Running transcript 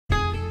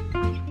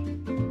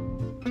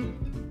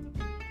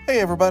Hey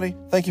everybody,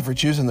 thank you for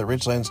choosing the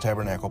Richlands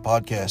Tabernacle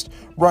podcast.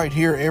 Right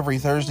here every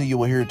Thursday you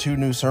will hear 2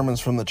 new sermons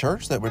from the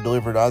church that were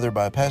delivered either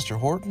by Pastor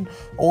Horton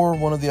or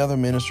one of the other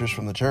ministers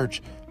from the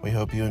church. We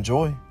hope you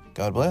enjoy.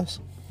 God bless.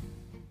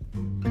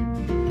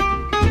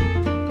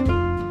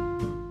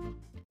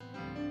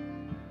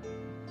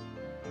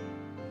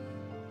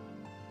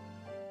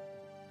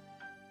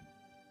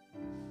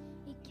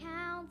 He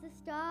counts the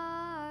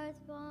stars,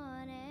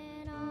 one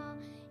and all.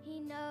 He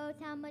knows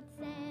how much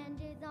sand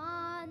is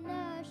on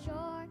the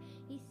shore.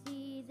 He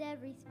sees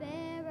every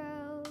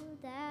sparrow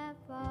that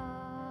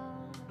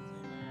falls.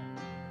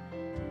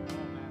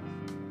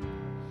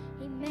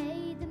 He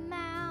made the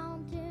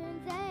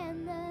mountains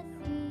and the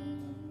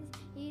seas.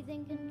 He's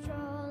in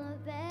control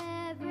of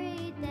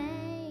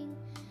everything,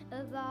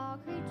 of all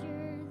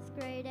creatures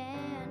great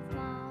and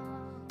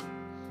small.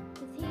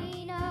 'Cause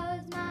he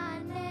knows my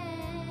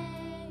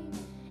name,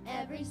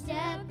 every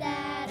step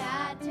that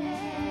I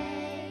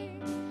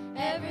take,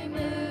 every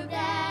move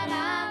that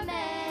I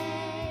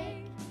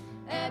make,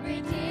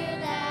 every tear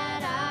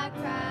that I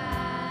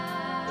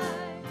cry.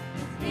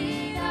 'Cause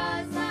he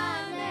knows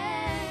my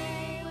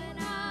name when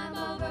I'm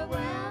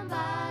overwhelmed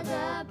by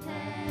the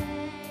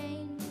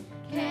pain.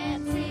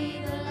 Can't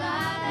see the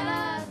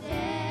light of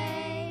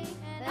day,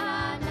 and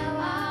I know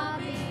I'll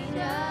be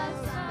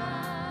just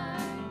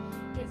fine.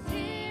 'Cause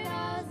he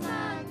knows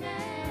my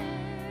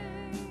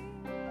name.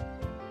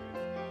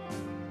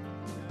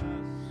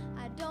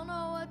 I don't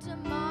know what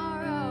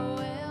tomorrow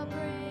will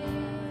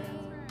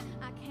bring.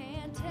 I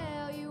can't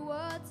tell you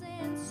what's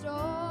in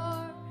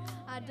store.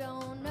 I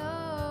don't know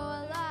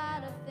a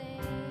lot of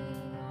things.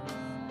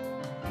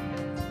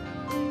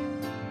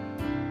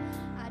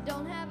 I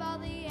don't have all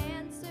the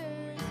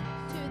answers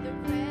to the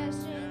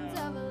questions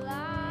of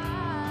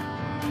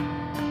life,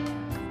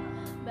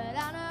 but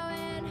I know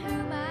in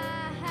whom I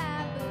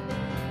have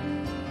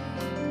believed,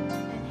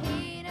 and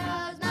he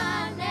knows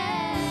my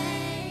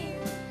name,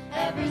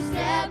 every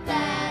step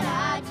that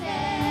I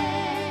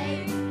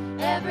take,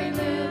 every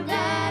move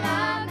that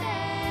I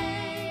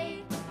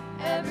make,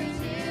 every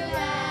tear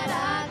that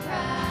I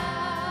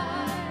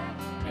cry.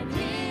 And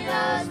he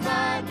knows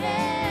my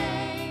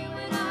name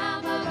when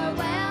I'm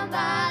overwhelmed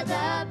by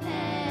the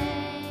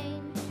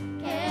pain.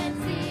 Can't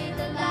see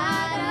the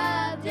light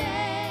of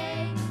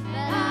day,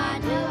 but I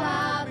know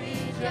I'll be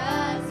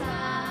just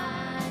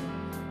fine.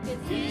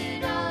 'Cause he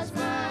knows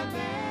my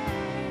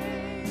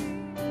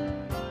name.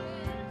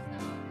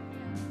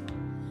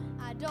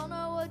 I don't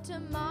know what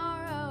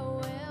tomorrow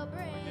will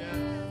bring.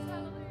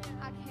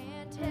 I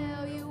can't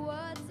tell you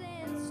what's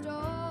in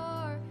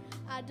store.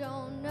 I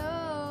don't know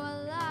a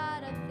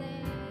lot of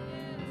things.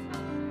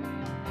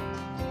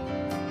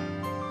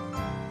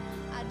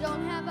 I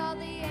don't have all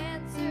the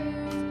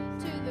answers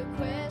to the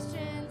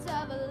questions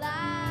of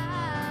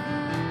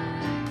life,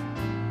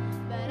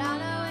 but I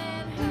know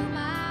in whom I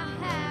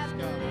have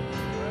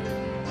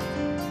believed.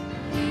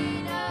 He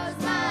knows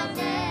my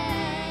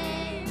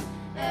name,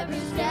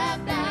 every step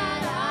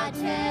that I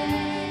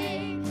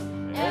take,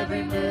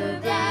 every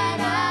move that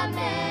I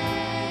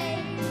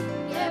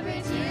make,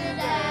 every tear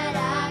that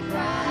I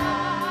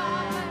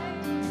cry.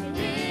 And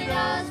he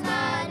knows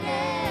my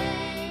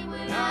name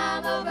when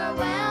I'm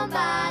overwhelmed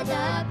by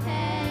the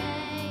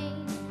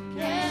pain.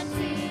 Can't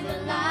see the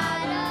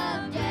light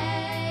of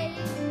day,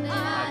 but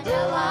I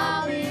know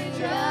I'll be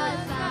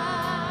just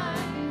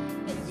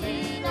fine. 'Cause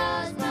he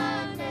knows my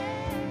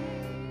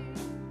name.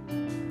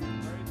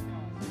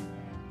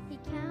 He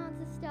counts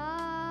the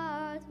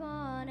stars,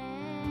 one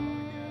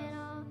and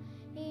all.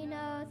 He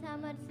knows how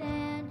much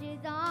sand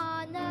is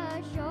on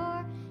the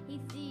shore. He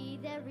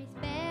sees every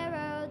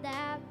sparrow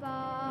that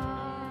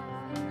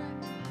falls.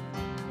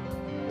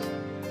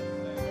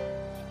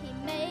 He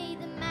made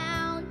the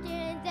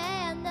mountains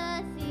and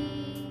the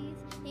seas.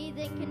 He's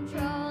in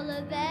control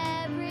of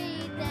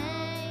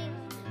everything,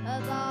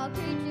 of all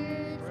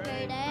creatures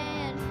great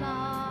and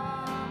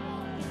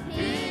small.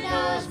 He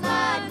knows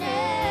my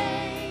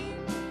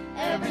name,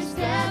 every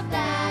step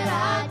that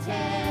I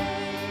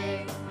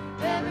take,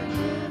 every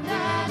move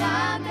that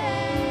I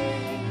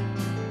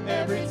make,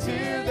 every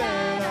tear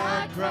that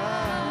I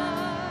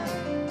cry.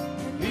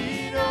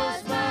 He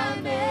knows my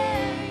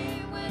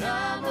name when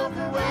I'm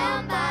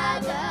overwhelmed by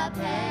the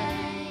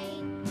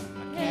pain.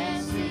 I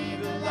can't see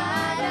the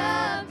light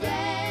of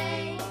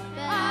day,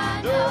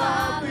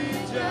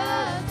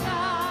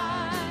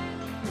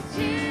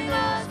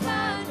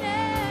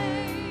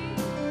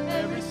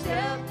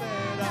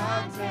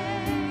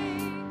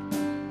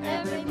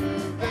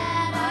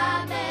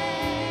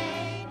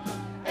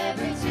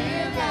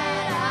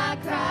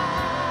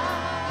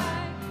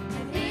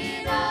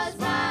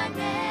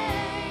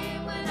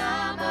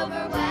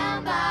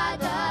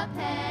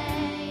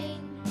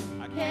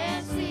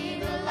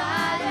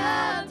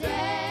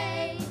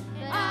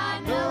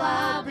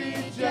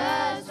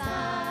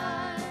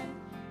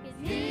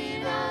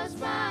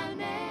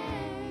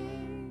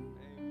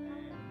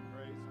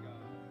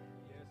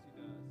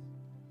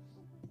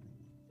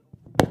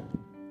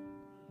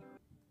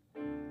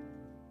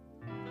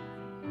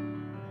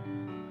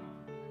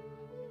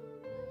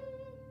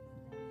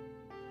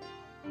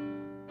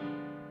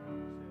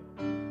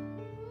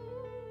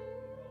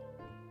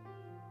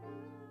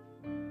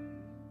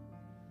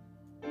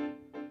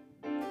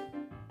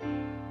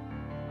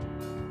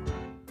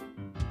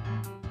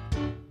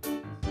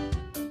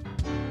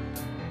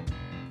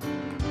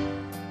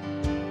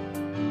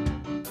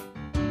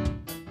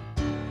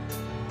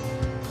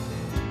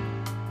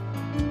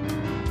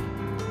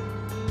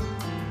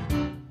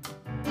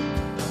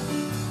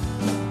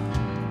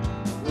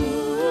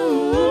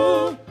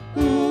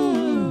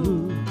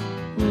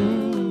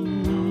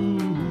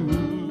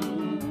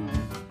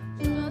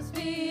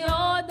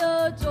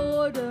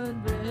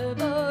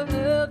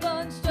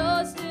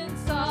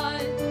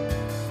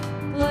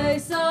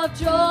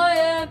 joy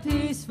and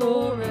peace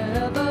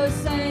forever.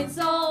 Saints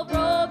all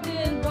robed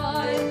in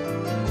white.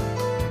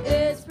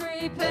 It's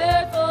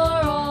prepared for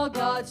all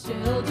God's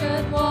children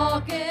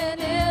walking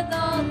in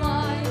the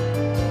light.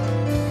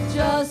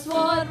 Just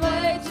one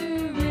way to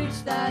reach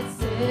that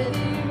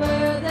city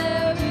where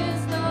there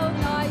is no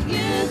night.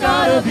 You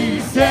gotta be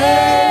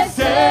saved,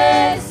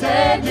 saved,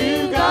 saved.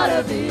 You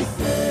gotta be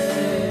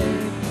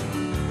saved.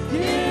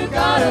 You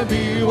gotta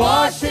be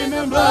washed in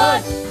the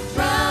blood,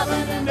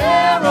 traveling the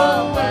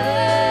narrow way.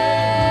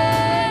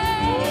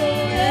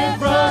 And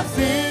from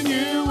sin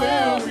you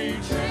will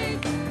retreat.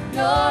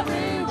 Your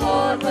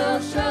reward will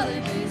surely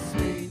be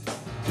sweet.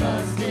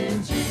 Trust in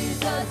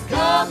Jesus,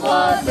 come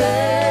what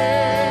may.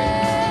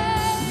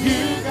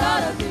 You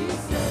gotta be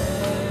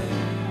saved.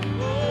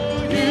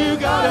 You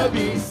gotta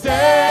be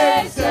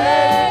saved,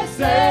 saved,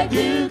 saved.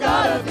 You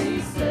gotta be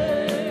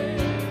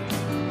saved.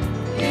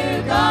 You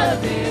gotta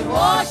be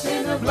washed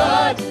in the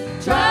blood,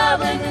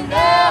 traveling the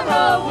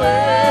narrow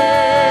way.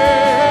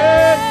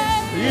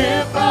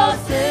 If from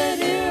sin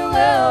you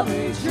will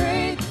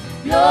retreat,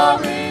 your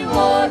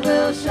reward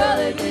will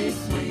surely be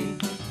sweet.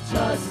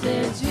 Trust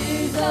in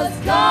Jesus,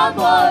 come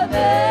what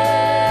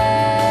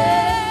may.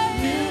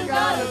 You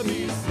gotta be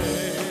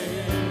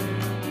saved.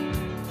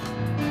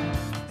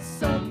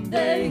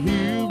 Someday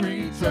he'll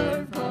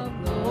return from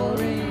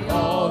glory.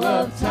 All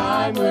of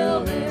time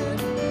will end.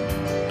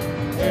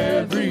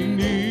 Every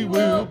knee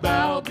will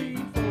bow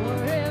before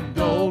him.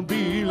 Don't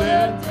be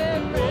left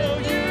in oh,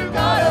 you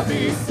gotta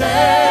be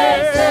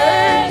saved,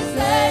 saved,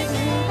 saved.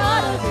 You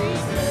gotta be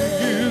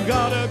saved. You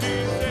gotta be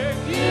saved.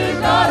 You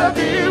gotta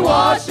be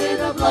washed in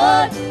the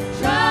blood,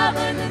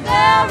 traveling the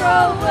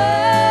narrow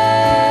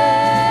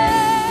way.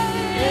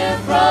 If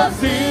from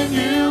sin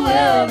you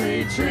will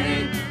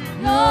retreat,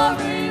 your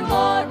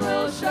reward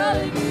will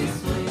surely be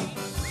sweet.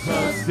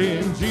 Trust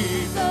in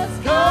Jesus,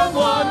 come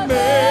what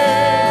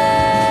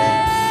may.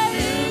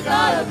 You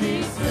gotta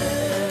be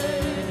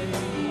saved.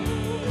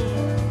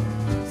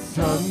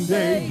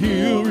 Someday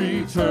he'll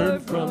return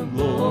from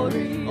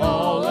glory.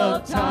 All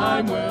of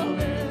time will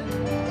end.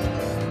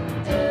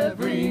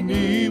 Every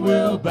knee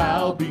will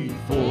bow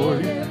before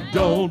him.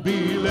 Don't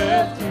be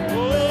left here.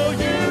 Oh,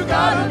 you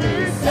gotta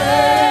be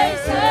saved,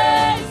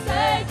 saved,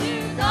 saved.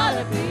 You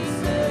gotta be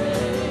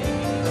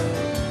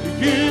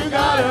saved. You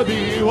gotta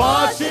be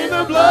washed in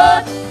the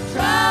blood,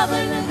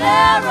 traveling the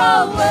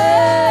narrow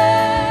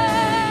way.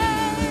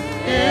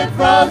 If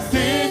from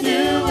sin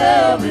you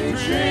will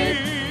retreat,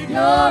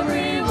 your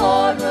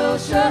reward will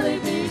surely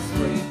be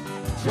sweet.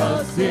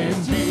 Trust in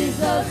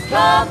Jesus,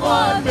 come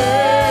what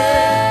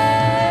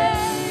may.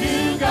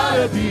 You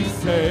gotta be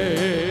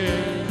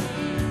saved.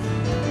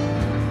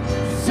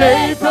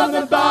 Saved from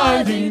the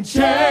binding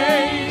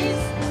chains,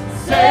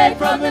 saved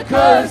from the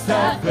curse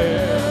that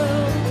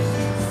fell.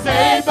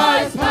 Saved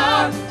by his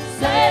power,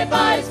 saved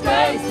by his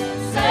grace,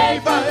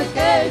 saved by the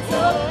gates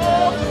of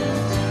hell.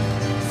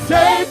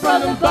 Saved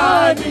from the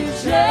binding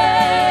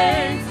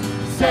chains,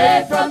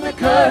 saved from the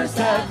curse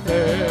that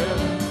fell.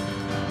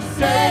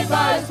 Saved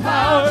by his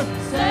power,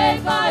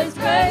 saved by his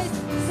grace,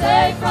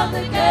 saved from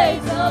the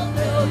gates of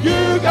hell.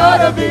 You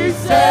gotta be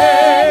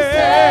saved,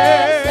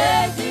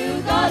 saved, saved.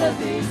 You gotta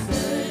be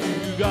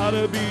saved. You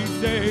gotta be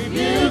saved.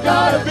 You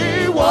gotta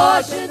be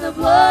washed in the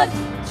blood,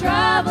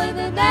 traveling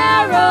the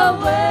narrow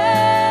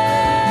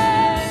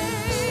way.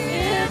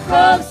 If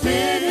from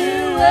sin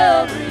you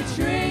will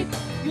retreat,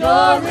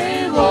 your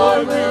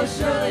reward will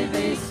surely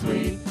be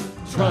sweet.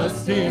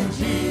 Trust in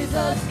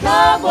Jesus,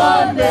 come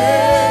what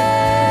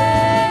may.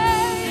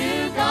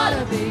 You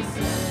gotta be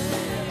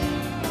saved.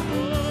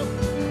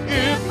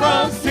 If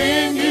from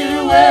sin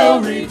you will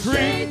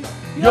retreat,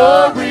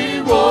 your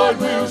reward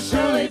will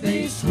surely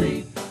be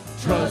sweet.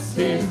 Trust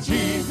in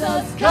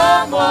Jesus,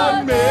 come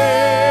what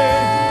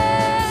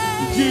may.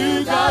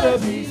 You gotta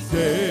be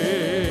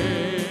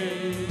saved.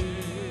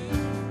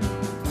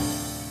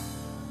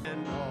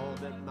 And all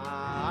that my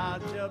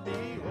eyes shall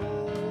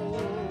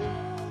behold,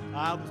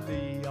 I will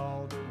see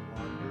all the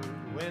wonders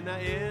when I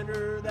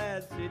enter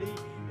that city,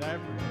 that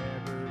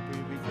forever to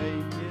be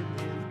safe in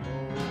his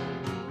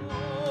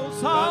fold.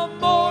 Some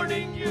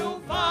morning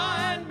you'll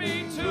find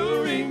me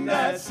touring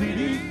that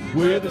city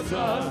where the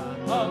Son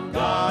of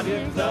God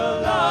is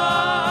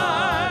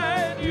alive.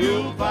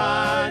 You'll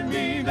find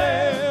me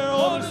there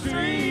on the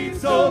street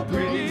so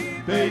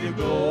pretty, made of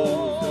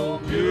gold, so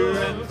pure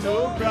and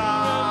so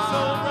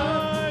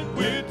bright.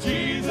 With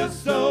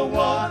Jesus the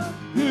one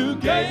who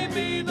gave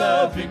me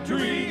the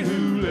victory,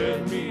 who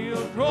led me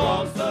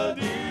across the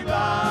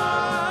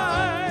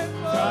divide.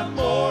 Some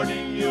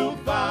morning you'll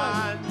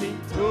find me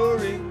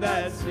touring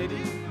that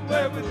city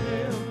where with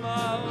him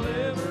I'll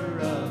ever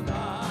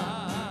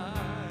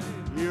abide.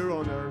 Here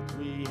on earth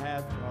we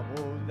have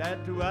troubles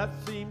that to us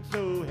seem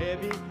so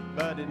heavy,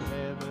 but in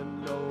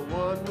heaven no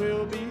one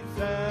will be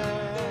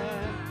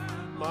sad.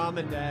 Mom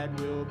and Dad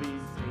will be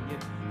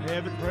singing,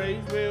 heaven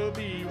praise will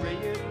be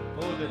ringing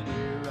for the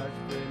dearest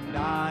friend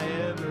I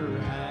ever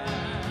had.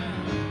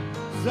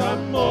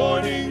 Some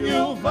morning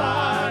you'll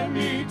find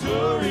me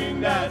touring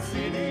that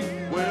city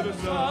where the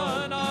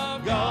Son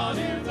of God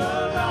is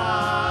alive.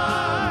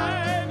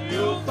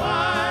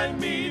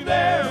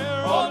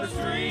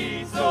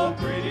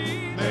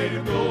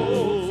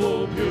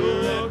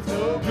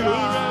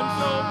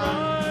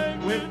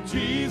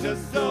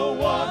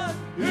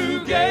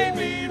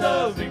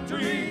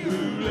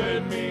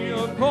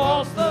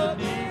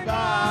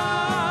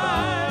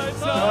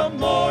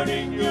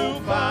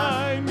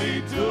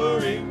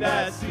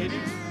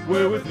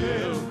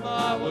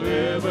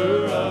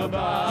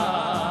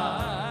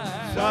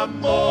 Some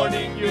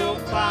morning you'll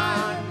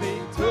find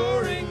me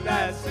touring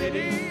that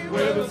city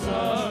where the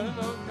Son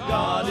of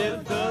God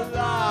is the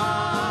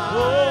light.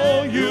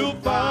 Oh, you'll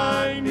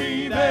find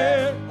me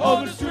there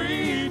on the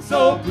street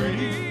so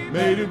pretty,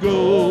 made of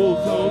gold,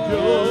 so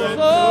pure,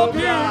 so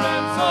pure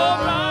and so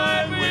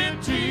bright,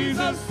 with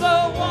Jesus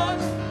the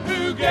one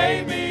who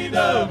gave me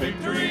the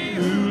victory,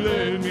 who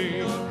led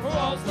me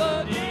across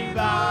the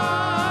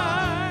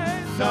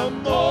divide.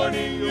 Some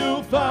morning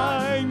you'll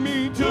find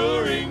me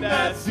touring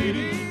that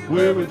city,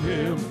 where with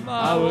him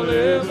I will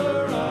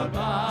ever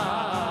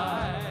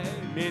abide.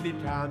 Many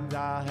times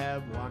I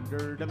have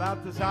wondered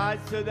about the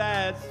sights of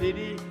that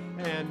city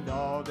and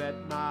all that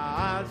my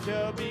eyes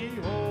shall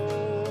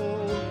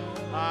behold.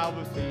 I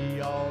will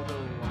see all the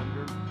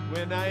wonders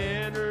when I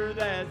enter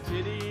that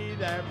city,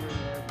 that will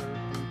never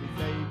to be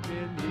safe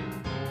in his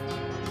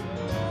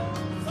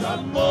fold.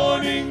 Some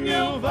morning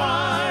you'll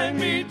find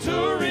me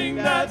touring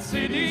that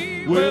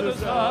city where the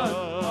Son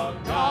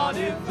of God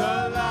is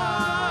the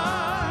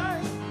light.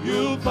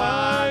 You'll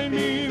find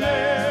me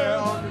there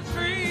on the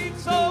street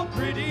so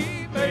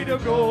pretty, made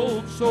of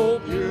gold, so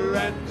pure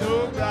and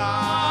so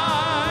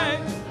bright,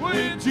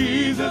 with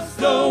Jesus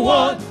the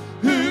one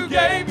who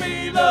gave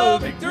me the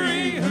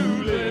victory,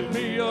 who led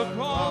me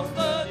across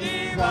the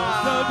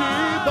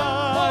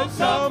divide.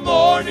 Some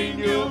morning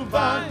you'll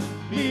find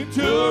me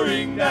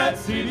touring that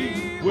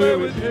city, where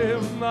with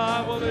him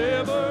I will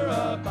ever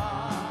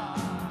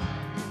abide.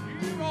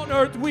 Here on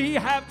earth we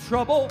have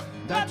trouble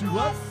that to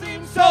us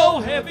seems so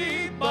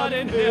heavy, but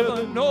in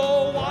heaven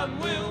no one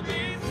will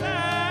be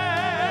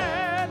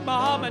sad.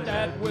 Mom and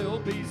Dad will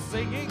be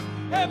singing,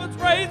 heaven's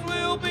praise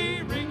will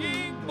be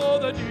ringing for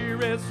the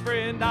dearest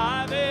friend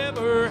I've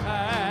ever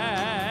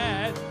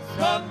had.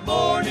 Some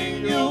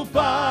morning you'll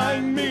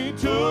find me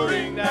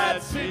touring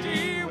that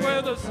city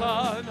where the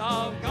Son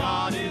of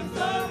God is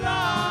the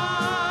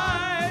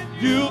light.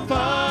 You'll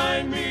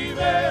find me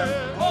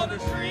there on the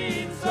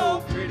street so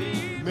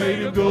pretty,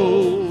 made of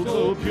gold,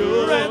 so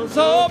pure and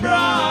so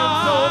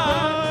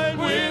bright,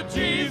 with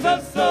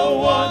Jesus the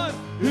one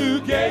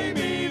who gave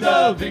me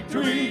the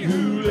victory,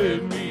 who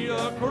led me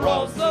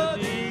across the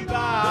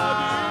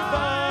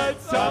divide.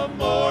 Some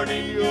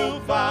morning you'll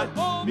find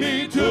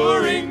me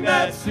touring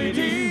that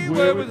city,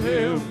 where with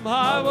him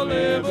I will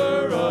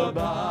ever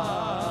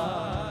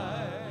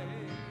abide.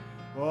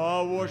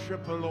 Oh,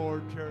 worship the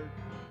Lord, church.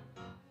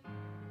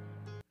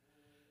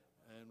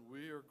 And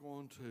we are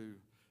going to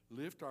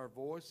lift our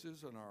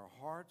voices and our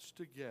hearts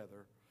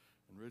together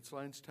in Rich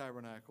Lane's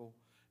Tabernacle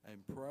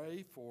and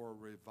pray for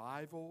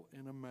revival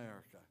in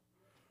America.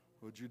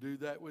 Would you do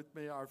that with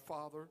me, our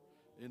Father,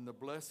 in the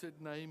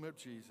blessed name of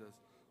Jesus?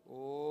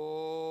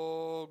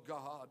 Oh,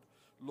 God,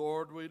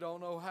 Lord, we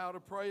don't know how to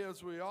pray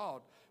as we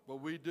ought,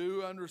 but we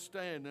do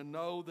understand and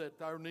know that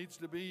there needs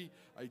to be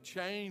a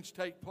change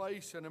take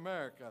place in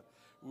America.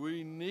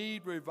 We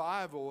need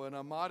revival in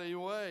a mighty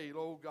way,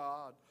 oh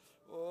God.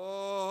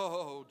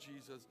 Oh,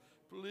 Jesus,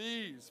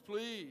 please,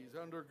 please,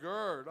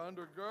 undergird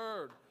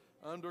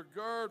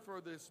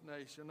for this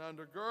nation,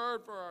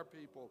 undergird for our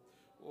people.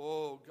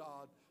 Oh,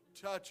 God,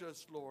 touch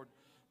us, Lord.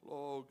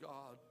 Oh,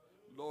 God,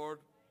 Lord,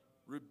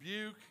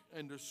 rebuke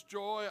and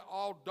destroy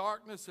all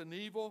darkness and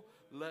evil.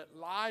 Let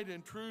light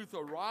and truth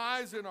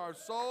arise in our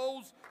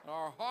souls,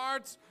 our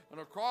hearts, and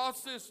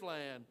across this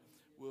land.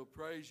 We'll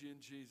praise you in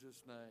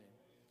Jesus' name.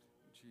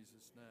 In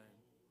Jesus'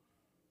 name.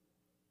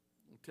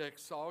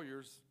 Tex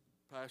Sawyers,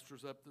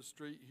 pastor's up the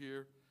street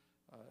here.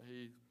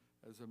 He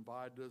has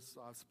invited us.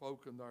 I've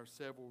spoken there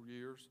several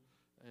years,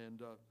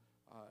 and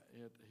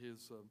at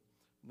his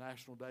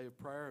National Day of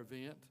Prayer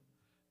event.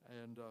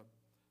 And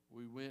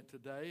we went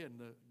today, and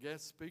the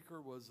guest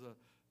speaker was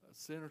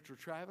Senator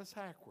Travis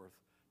Hackworth.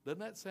 Doesn't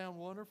that sound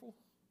wonderful?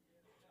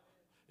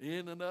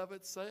 In and of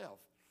itself,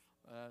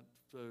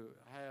 to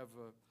have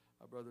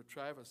Brother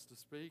Travis to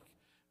speak,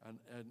 and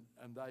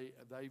they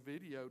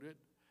videoed it,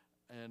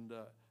 and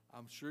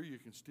I'm sure you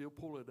can still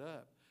pull it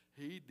up.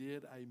 He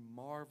did a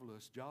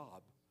marvelous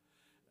job,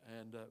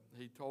 and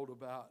he told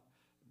about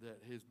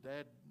that his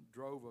dad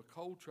drove a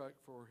coal truck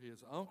for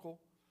his uncle,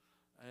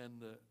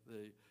 and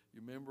you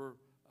remember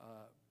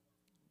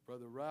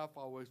Brother Ralph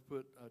always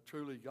put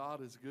 "Truly God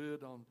is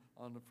Good" on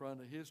the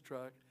front of his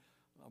truck,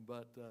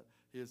 but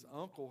his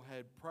uncle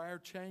had prayer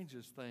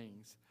changes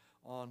things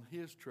on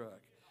his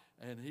truck,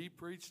 and he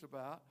preached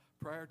about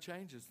prayer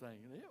changes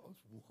things, and it was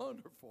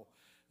wonderful.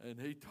 And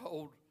he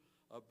told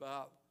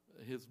about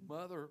his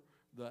mother,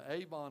 the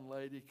Avon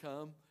lady,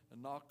 come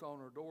and knocked on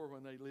her door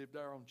when they lived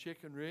there on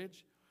Chicken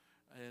Ridge,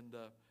 and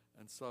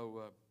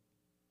so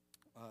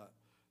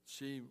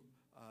she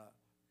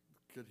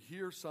could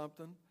hear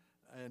something,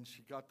 and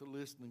she got to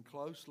listening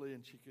closely,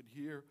 and she could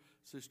hear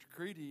Sister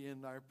Creedy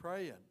in there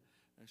praying.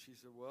 And she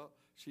said, well,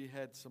 she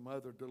had some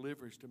other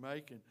deliveries to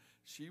make, and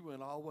she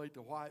went all the way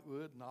to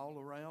Whitewood and all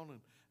around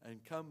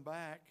and come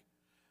back,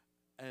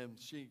 and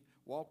she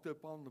walked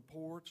up on the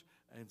porch,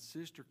 and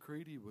Sister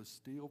Creedy was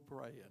still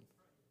praying.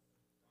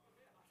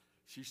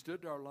 She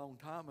stood there a long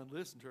time and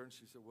listened to her, and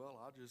she said, well,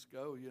 I'll just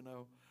go, you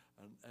know.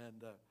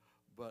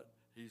 But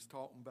he's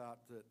talking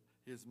about that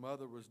his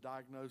mother was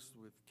diagnosed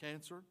with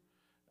cancer,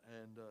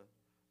 and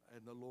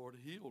the Lord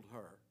healed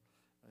her.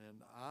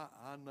 And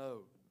I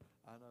know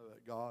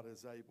that God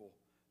is able.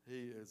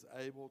 He is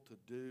able to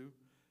do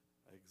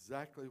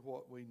exactly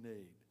what we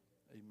need.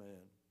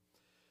 Amen.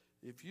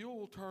 If you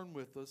will turn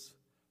with us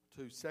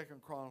to 2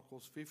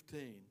 Chronicles 15,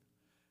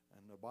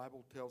 and the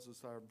Bible tells us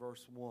there in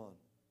verse 1,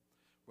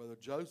 Brother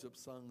Joseph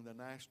sung the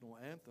national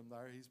anthem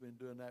there. He's been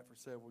doing that for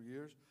several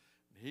years,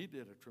 and he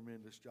did a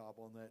tremendous job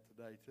on that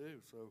today too.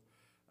 So,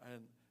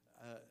 and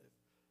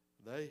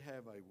they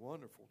have a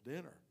wonderful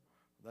dinner.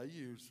 They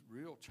use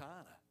real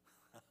china.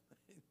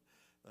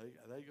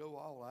 They go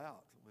all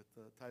out with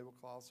the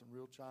tablecloths and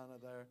real china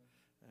there,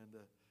 and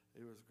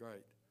it was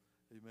great.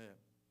 Amen.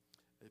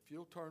 If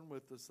you'll turn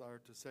with us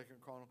there to 2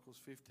 Chronicles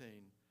 15,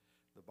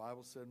 the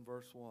Bible said in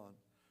verse 1,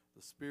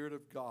 the Spirit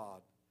of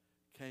God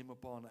came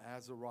upon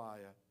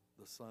Azariah,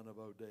 the son of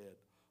Oded.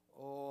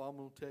 Oh, I'm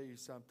going to tell you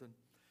something.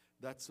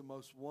 That's the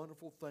most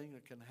wonderful thing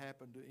that can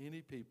happen to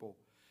any people,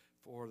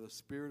 for the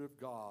Spirit of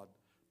God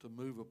to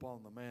move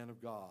upon the man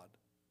of God.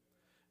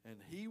 And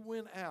he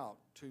went out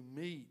to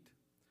meet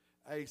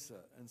Asa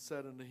and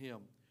said unto him,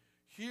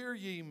 hear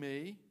ye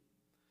me.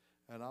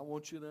 And I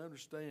want you to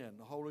understand,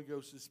 the Holy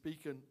Ghost is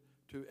speaking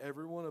to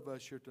every one of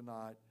us here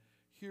tonight.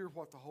 Hear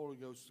what the Holy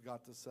Ghost has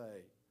got to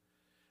say.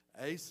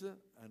 Asa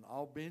and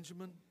all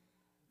Benjamin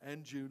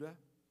and Judah,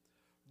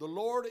 the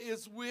Lord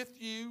is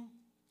with you.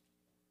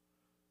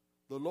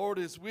 The Lord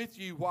is with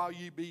you while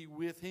you be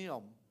with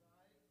him.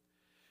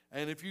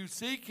 And if you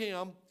seek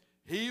him,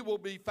 he will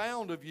be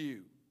found of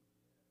you.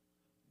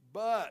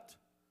 But,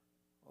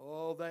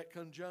 oh, that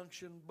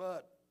conjunction,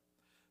 but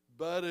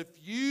if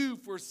you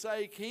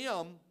forsake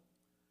him,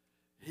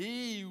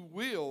 he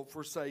will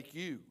forsake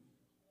you.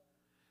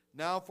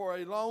 Now for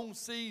a long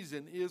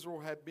season Israel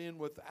had been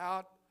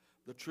without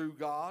the true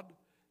God,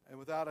 and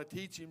without a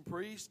teaching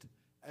priest,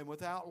 and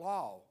without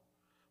law.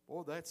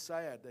 Boy, that's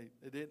sad.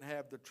 They didn't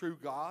have the true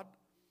God,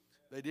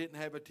 they didn't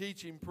have a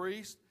teaching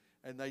priest,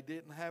 and they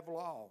didn't have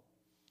law.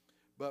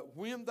 But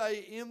when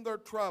they in their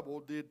trouble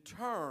did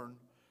turn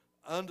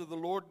unto the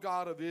Lord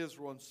God of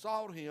Israel and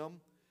sought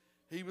him,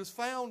 he was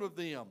found of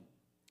them.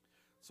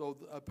 So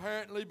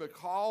apparently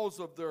because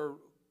of their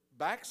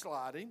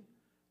backsliding,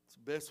 it's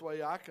the best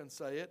way I can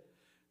say it,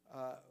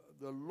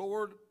 the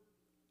Lord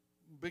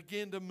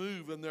began to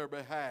move in their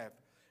behalf.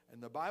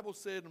 And the Bible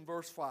said in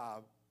verse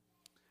 5,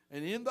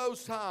 and in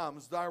those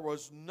times there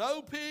was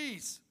no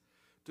peace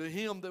to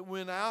him that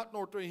went out,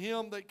 nor to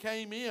him that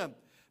came in,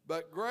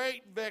 but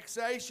great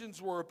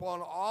vexations were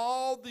upon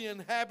all the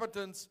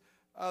inhabitants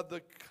of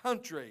the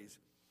countries.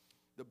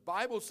 The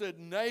Bible said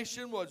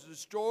nation was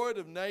destroyed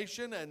of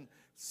nation, and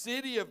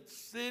city of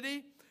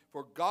city,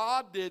 for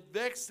God did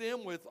vex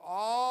them with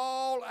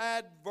all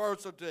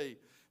adversity.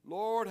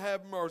 Lord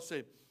have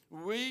mercy.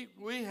 We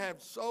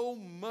have so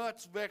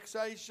much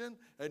vexation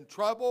and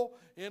trouble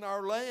in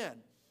our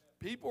land.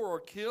 People are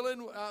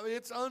killing.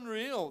 It's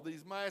unreal,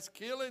 these mass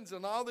killings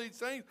and all these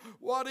things.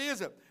 What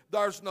is it?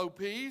 There's no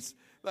peace.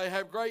 They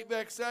have great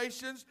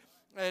vexations,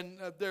 and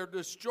they're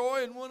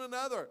destroying one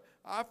another.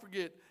 I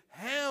forget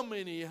how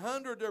many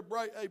hundred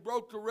they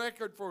broke the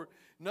record for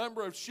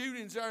number of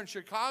shootings there in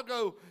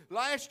Chicago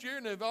last year,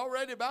 and they've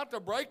already about to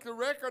break the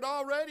record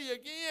already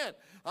again.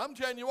 I'm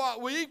telling you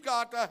what, we've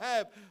got to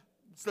have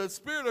the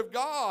Spirit of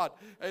God,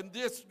 and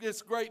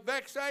this great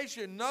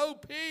vexation, no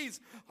peace,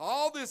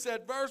 all this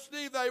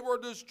adversity, they were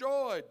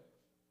destroyed.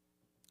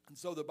 And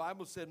so the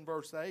Bible said in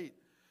verse 8,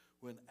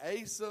 when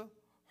Asa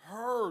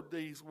heard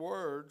these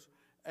words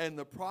and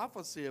the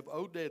prophecy of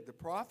Oded the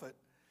prophet,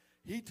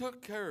 he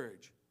took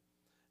courage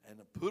and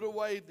put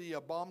away the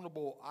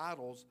abominable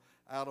idols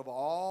out of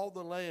all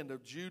the land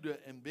of Judah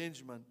and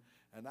Benjamin,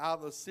 and out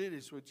of the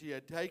cities which he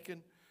had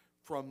taken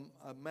from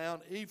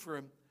Mount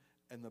Ephraim.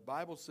 And the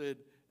Bible said,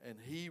 and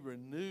he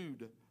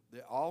renewed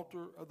the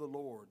altar of the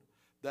Lord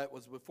that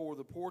was before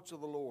the porch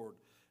of the Lord.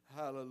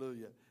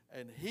 Hallelujah.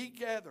 And he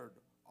gathered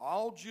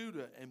all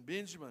Judah and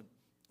Benjamin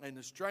and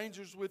the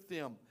strangers with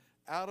them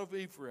out of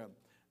Ephraim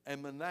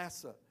and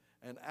Manasseh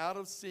and out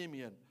of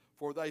Simeon,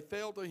 for they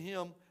fell to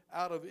him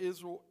out of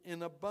Israel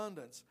in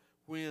abundance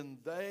when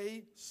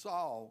they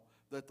saw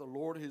that the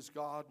Lord his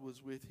God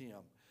was with him.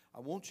 I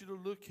want you to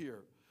look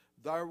here.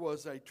 There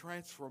was a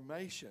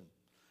transformation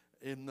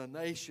in the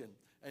nation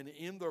and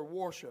in their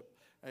worship,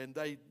 and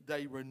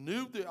they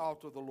renewed the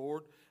altar of the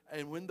Lord,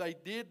 and when they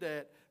did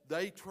that,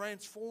 they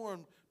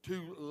transformed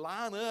to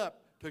line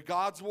up to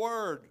God's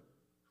word.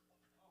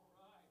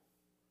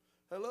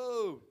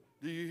 Hello,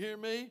 do you hear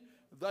me?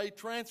 They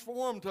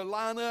transformed to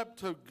line up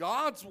to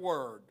God's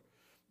word,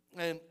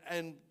 and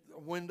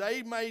when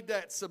they made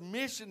that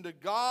submission to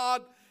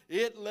God,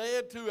 it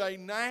led to a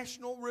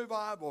national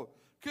revival.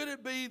 Could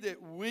it be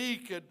that we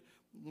could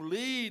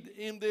lead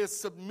in this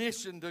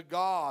submission to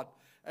God,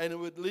 and it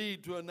would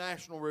lead to a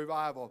national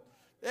revival?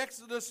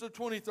 Exodus, the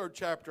 23rd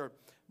chapter,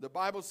 the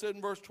Bible said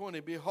in verse 20,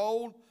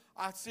 behold,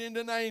 I send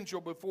an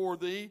angel before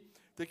thee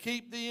to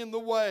keep thee in the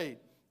way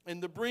and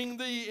to bring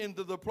thee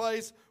into the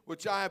place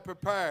which I have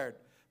prepared.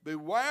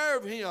 Beware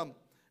of him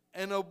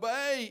and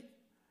obey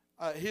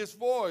his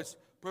voice,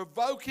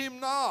 provoke him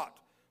not,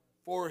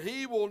 for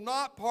he will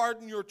not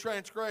pardon your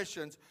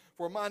transgressions,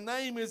 for my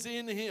name is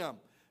in him.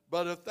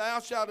 But if thou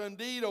shalt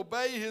indeed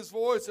obey his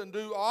voice and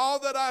do all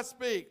that I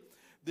speak,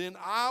 then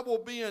I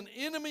will be an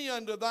enemy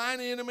unto thine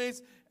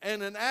enemies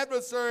and an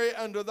adversary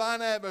unto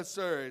thine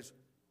adversaries.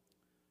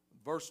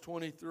 Verse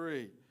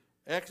 23,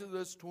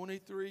 Exodus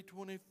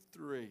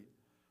 23:23.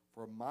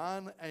 For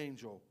mine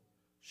angel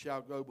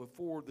shall go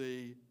before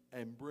thee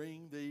and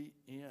bring thee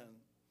in.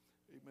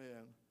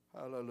 Amen.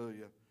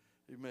 Hallelujah.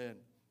 Amen.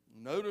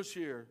 Notice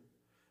here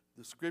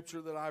the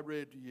scripture that I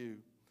read to you.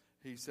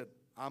 He said,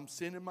 I'm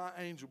sending my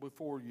angel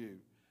before you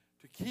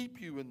to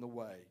keep you in the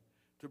way,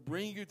 to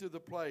bring you to the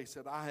place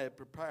that I have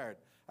prepared.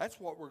 That's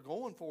what we're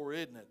going for,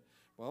 isn't it?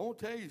 Well, I want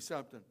to tell you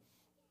something.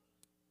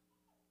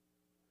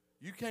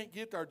 You can't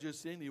get there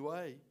just any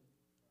way.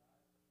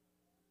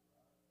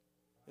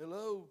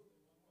 Hello?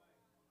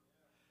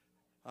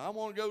 I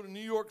want to go to New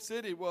York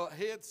City. Well,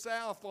 head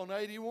south on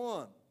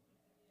 81.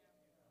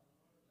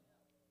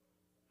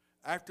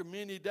 After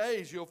many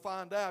days, you'll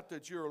find out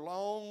that you're a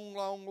long,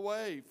 long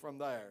way from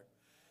there.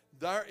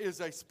 There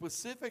is a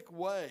specific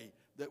way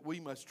that we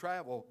must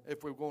travel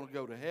if we're going to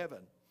go to heaven.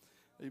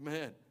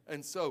 Amen.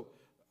 And so,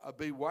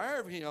 beware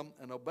of him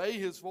and obey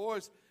his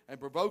voice and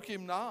provoke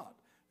him not.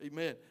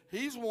 Amen.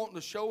 He's wanting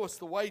to show us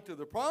the way to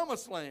the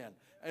promised land.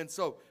 And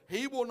so,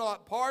 he will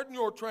not pardon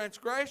your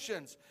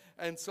transgressions.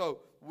 And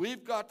so,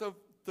 we've got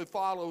to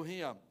follow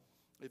him.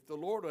 If the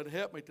Lord would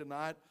help me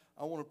tonight,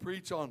 I want to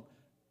preach on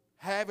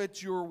have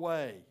it your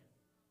way.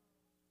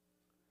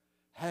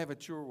 Have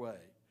it your way.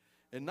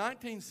 In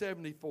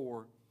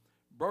 1974,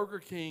 Burger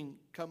King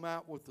come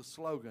out with the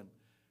slogan,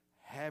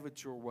 have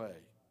it your way.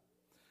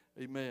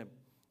 Amen.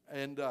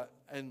 And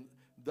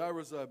there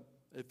was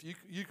if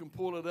you can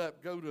pull it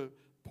up,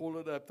 pull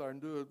it up there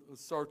and do a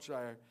search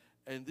there.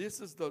 And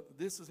this is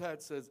how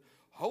it says,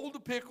 hold the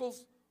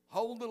pickles,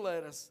 hold the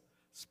lettuce,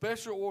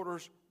 special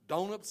orders,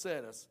 don't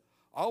upset us.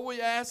 All we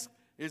ask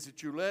is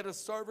that you let us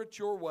serve it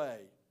your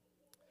way.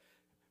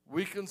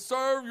 We can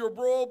serve your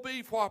broiled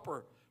beef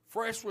whopper,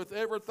 fresh with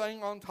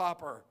everything on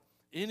topper.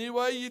 Any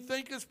way you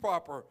think is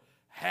proper,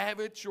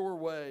 have it your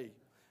way.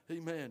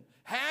 Amen.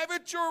 Have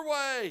it your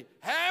way.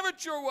 Have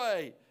it your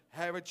way.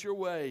 Have it your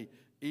way.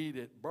 Eat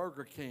it.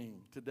 Burger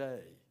King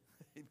today.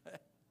 Amen.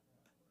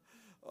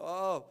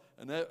 Oh,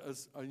 and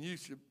you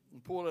should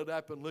pull it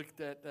up and look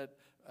at that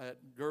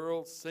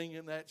girl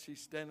singing that.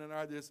 She's standing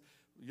there. This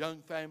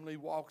young family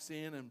walks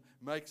in and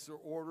makes their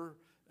order.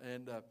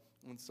 And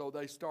so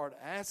they start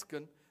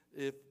asking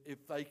if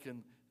they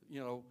can,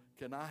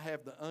 can I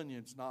have the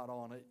onions not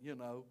on it,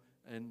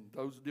 and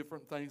those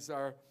different things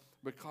are,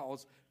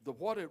 because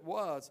what it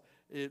was,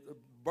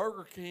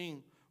 Burger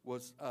King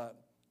was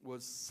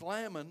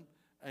slamming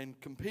and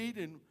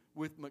competing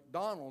with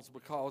McDonald's,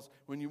 because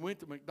when you went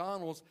to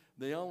McDonald's,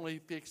 they only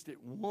fixed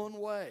it one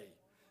way,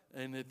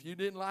 and if you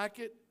didn't like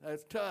it,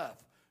 that's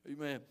tough.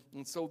 Amen.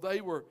 And so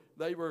they were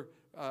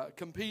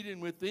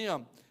competing with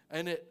them.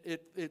 And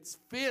it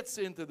fits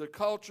into the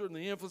culture and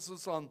the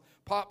emphasis on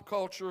pop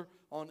culture,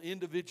 on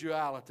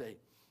individuality.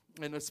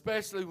 And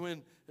especially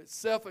when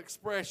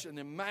self-expression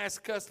and mass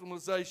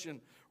customization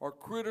are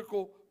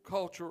critical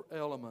culture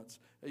elements.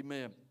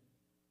 Amen.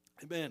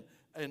 Amen.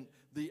 And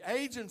the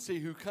agency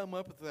who come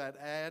up with that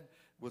ad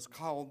was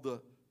called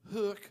the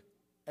Hook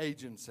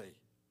Agency.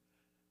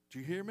 Do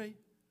you hear me?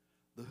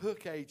 The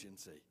Hook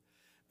Agency.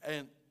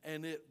 And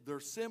their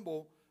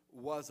symbol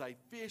was a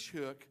fish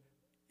hook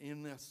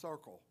in a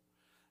circle.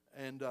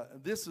 And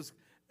they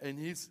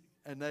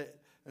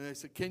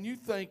said, can you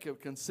think of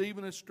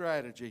conceiving a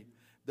strategy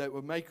that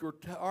would make your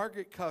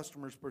target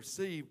customers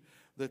perceive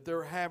that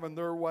they're having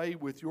their way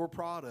with your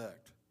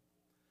product?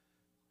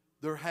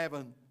 They're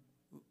having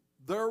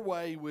their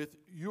way with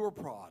your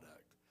product.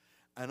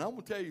 And I'm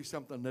going to tell you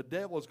something. The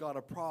devil's got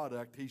a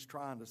product he's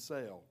trying to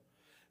sell.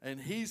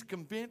 And he's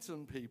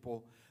convincing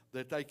people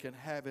that they can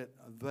have it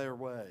their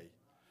way.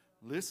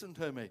 Listen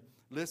to me.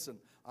 Listen,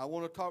 I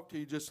want to talk to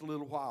you just a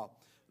little while.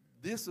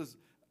 This is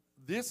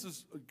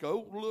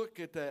go look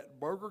at that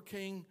Burger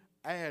King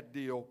ad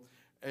deal,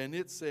 and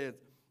it said,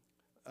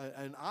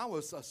 and I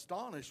was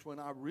astonished when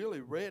I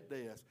really read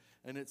this,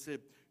 and it said,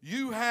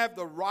 you have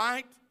the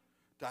right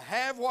to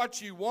have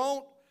what you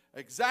want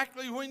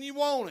exactly when you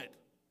want it.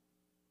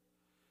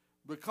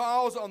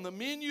 Because on the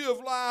menu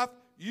of life,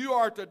 you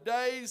are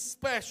today's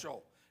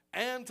special,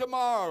 and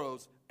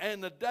tomorrow's,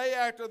 and the day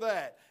after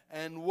that.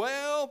 And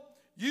well,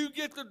 you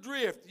get the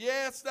drift.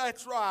 Yes,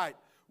 that's right.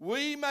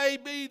 We may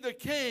be the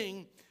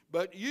king,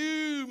 but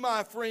you,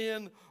 my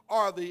friend,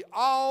 are the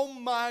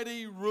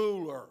almighty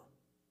ruler.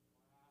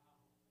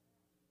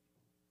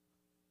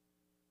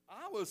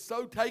 I was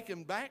so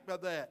taken back by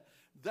that.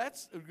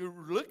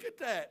 Look at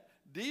that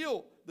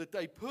deal that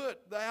they put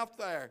out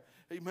there.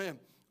 Amen.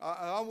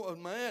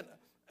 Man.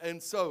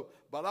 And so,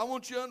 but I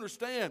want you to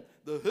understand,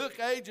 the Hook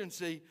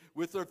Agency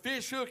with their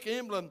fish hook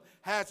emblem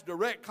has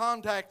direct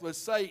contact with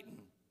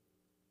Satan.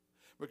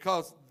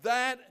 Because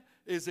that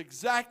is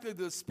exactly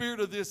the spirit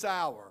of this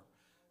hour.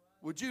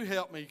 Would you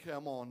help me?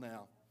 Come on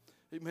now.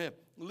 Amen.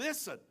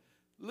 Listen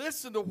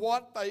to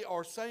what they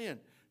are saying.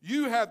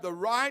 You have the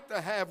right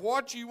to have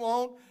what you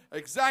want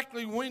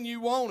exactly when you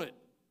want it.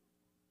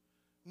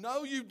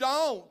 No, you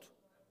don't.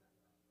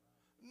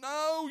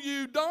 No,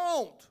 you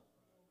don't.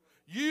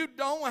 You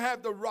don't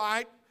have the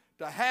right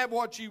to have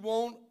what you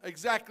want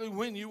exactly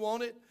when you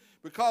want it,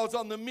 because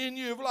on the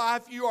menu of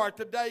life you are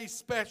today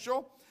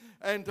special,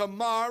 and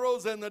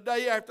tomorrow's and the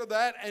day after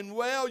that, and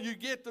well, you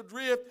get the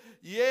drift.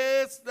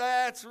 Yes,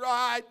 that's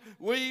right.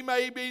 We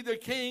may be the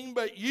king,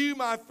 but you,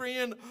 my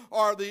friend,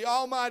 are the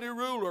almighty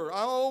ruler.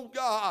 Oh,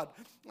 God.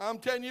 I'm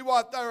telling you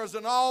what, there is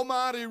an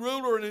almighty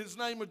ruler, and his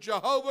name is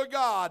Jehovah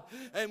God,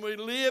 and we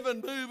live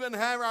and move and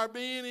have our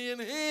being in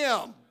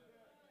him.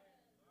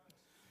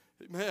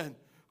 Amen.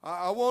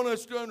 I want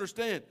us to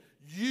understand,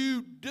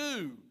 you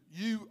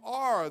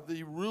are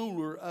the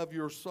ruler of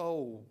your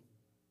soul.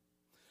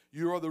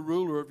 You are the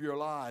ruler of your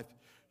life.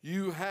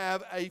 You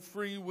have a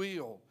free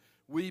will.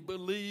 We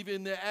believe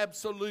in the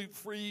absolute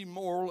free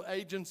moral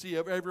agency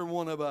of every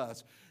one of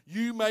us.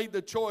 You made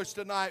the choice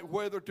tonight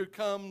whether to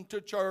come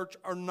to church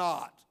or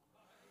not.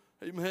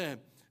 Amen.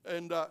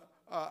 And, and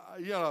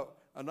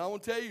I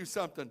want to tell you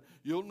something.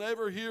 You'll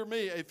never hear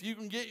me. If you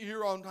can get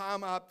here on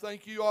time, I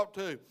think you ought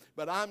to.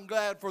 But I'm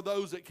glad for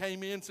those that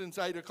came in since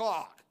 8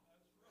 o'clock.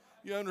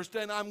 You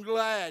understand? I'm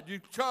glad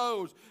you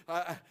chose.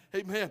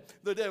 Amen.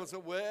 The devil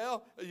said,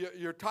 well,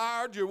 you're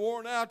tired, you're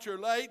worn out, you're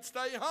late,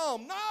 stay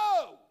home.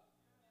 No!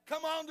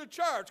 Come on to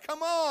church.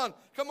 Come on.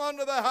 Come on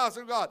to the house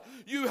of God.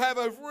 You have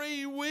a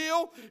free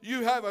will.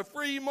 You have a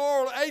free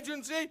moral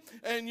agency.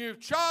 And you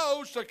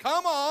chose to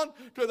come on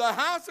to the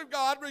house of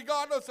God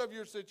regardless of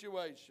your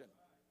situation.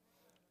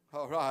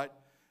 All right.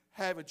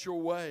 Have it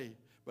your way.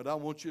 But I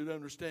want you to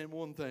understand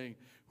one thing.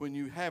 When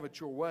you have it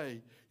your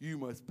way, you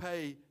must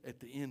pay at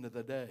the end of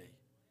the day.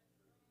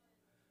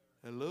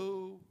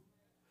 Hello?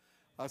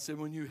 I said,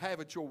 when you have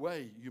it your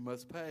way, you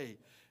must pay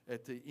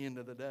at the end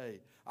of the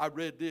day. I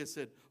read this,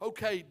 said,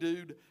 okay,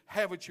 dude,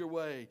 have it your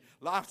way.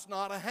 Life's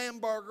not a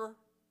hamburger.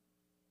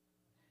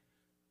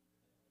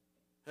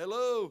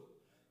 Hello?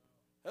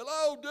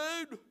 Hello,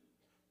 dude?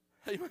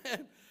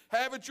 Amen.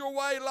 Have it your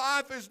way.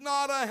 Life is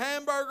not a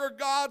hamburger.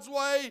 God's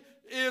way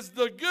is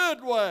the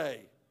good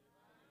way.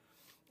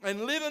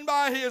 And living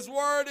by his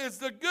word is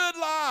the good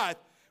life.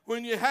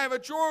 When you have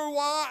it your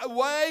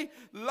way,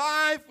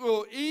 life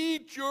will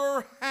eat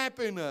your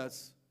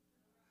happiness.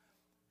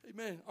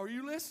 Amen. Are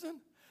you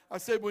listening? I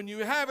said, when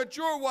you have it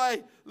your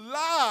way,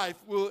 life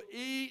will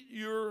eat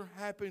your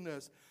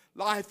happiness.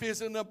 Life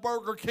isn't a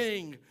Burger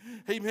King.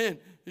 Amen.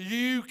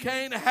 You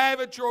can't have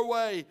it your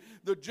way.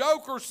 The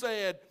Joker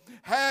said,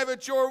 have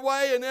it your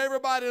way, and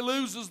everybody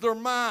loses their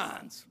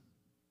minds.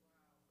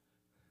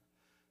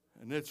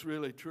 And that's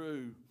really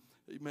true.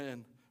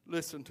 Amen.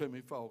 Listen to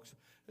me, folks.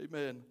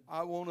 Amen.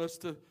 I want us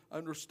to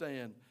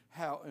understand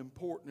how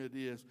important it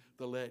is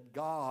to let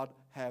God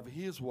have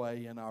his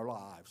way in our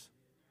lives.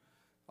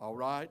 All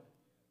right?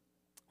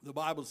 The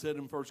Bible said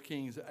in 1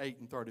 Kings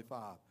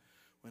 8:35,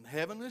 when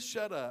heaven is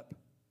shut up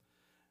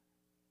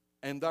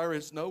and there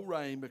is no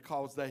rain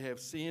because they have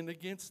sinned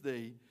against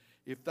thee,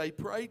 if they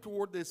pray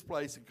toward this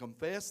place and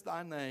confess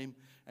thy name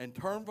and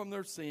turn from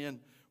their sin,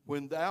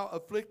 when thou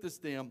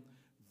afflictest them,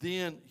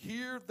 then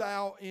hear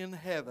thou in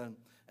heaven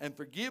and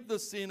forgive the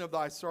sin of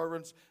thy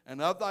servants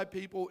and of thy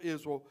people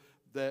Israel,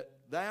 that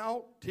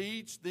thou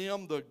teach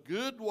them the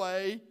good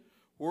way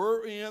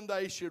wherein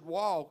they should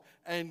walk,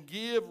 and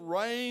give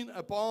rain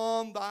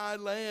upon thy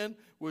land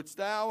which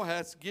thou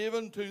hast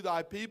given to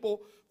thy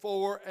people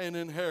for an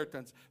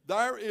inheritance.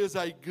 There is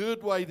a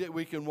good way that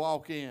we can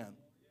walk in.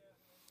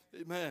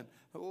 Amen.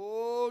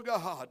 Oh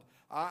God,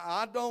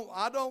 I don't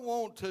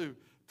want to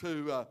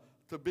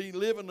be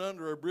living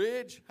under a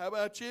bridge. How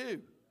about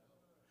you?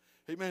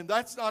 Amen.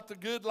 That's not the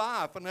good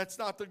life, and that's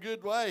not the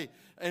good way.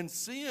 And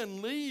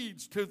sin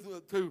leads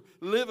to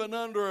living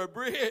under a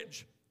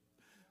bridge.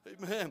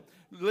 Amen.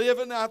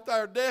 Living out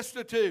there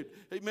destitute.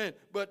 Amen.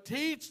 But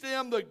teach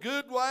them the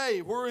good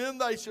way wherein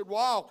they should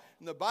walk.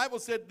 And the Bible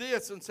said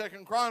this in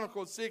 2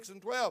 Chronicles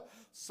 6:12.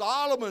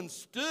 Solomon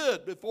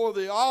stood before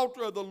the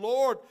altar of the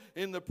Lord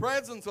in the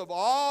presence of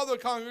all the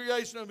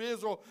congregation of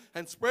Israel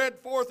and spread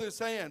forth his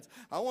hands.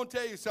 I want to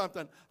tell you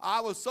something.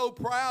 I was so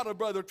proud of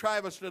Brother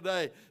Travis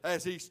today.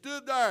 As he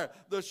stood there,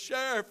 the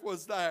sheriff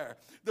was there.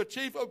 The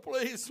chief of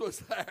police was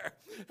there.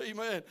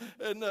 Amen.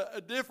 And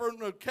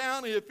different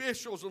county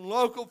officials and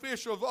local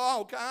officials of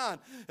all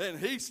kinds. And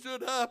he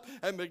stood up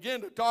and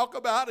began to talk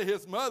about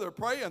his mother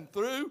praying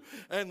through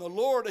and the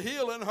Lord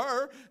healing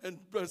her and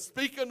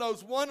speaking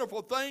those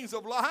wonderful things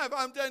of life.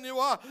 I'm telling you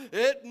what,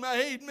 it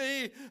made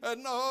me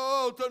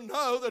know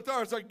that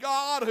there's a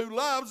God who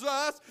loves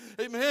us.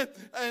 Amen.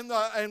 And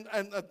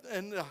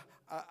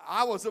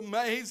I was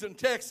amazed, and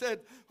Tex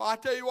said, well, I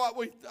tell you what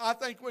I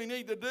think we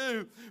need to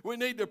do. We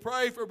need to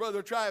pray for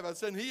Brother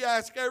Travis. And he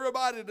asked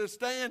everybody to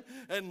stand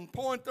and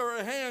point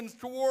their hands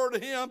toward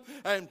him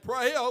and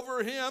pray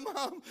over him.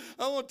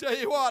 I want to tell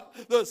you what,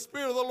 the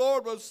Spirit of the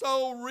Lord was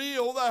so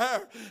real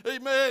there.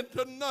 Amen.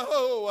 To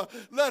know,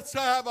 let's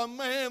have a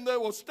man that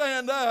will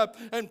stand up.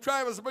 And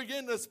Travis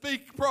began to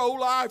speak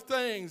pro-life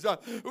things.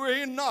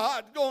 We're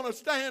not going to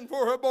stand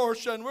for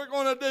abortion. We're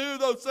going to do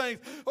those things.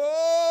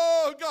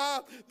 Oh,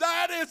 God,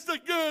 that is the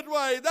good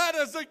way. That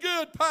is the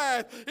good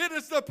path. It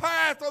is the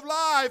path of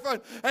life.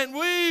 And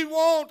we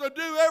want to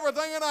do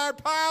everything in our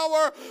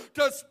power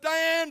to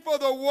stand for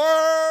the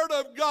Word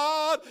of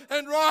God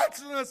and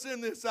righteousness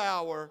in this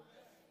hour.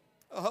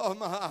 Oh,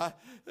 my.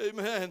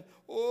 Amen.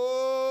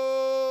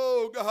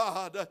 Oh,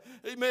 God.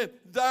 Amen.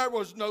 There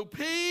was no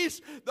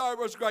peace. There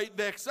was great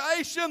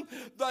vexation.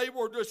 They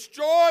were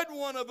destroyed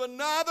one of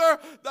another.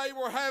 They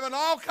were having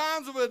all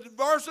kinds of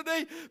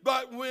adversity.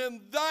 But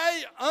when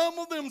they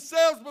humbled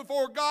themselves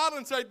before God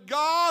and said,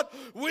 God,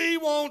 we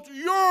want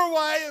your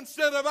way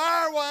instead of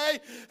our way.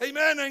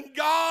 Amen. And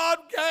God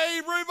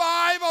gave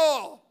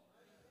revival.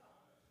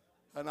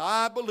 And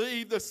I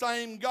believe the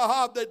same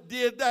God that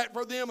did that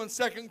for them in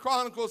 2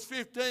 Chronicles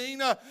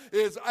 15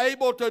 is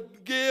able to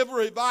give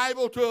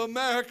revival to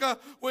America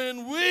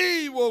when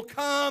we will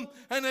come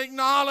and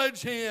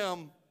acknowledge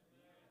Him.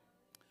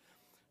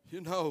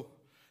 You know,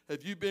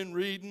 have you been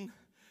reading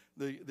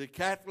the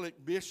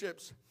Catholic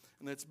bishops?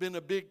 And it's been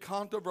a big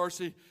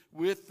controversy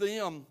with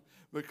them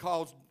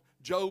because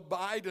Joe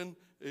Biden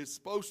is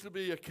supposed to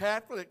be a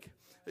Catholic.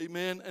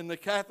 Amen. And the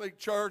Catholic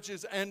Church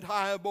is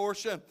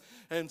anti-abortion.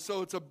 And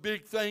so it's a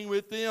big thing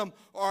with them.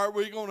 Are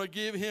we going to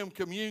give him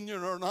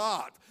communion or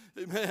not?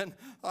 Amen.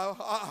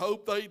 I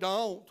hope they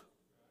don't.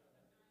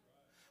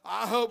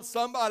 I hope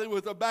somebody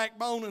with a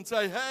backbone and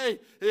say, hey,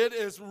 it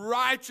is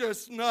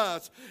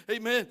righteousness.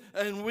 Amen.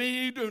 And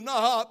we do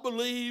not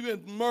believe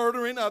in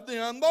murdering of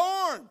the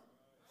unborn.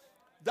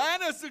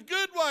 That is the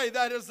good way.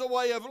 That is the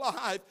way of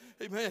life.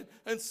 Amen.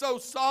 And so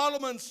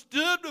Solomon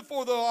stood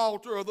before the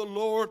altar of the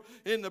Lord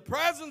in the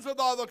presence of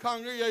all the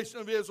congregation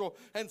of Israel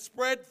and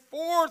spread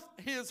forth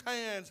his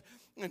hands.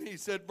 And he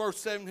said, verse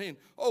 17,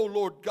 O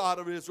Lord God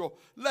of Israel,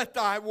 let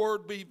thy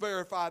word be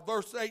verified.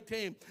 Verse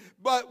 18,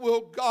 but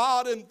will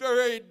God in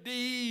very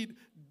deed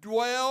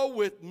dwell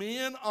with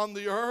men on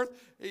the earth?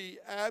 He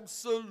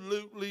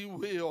absolutely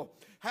will.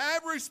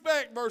 Have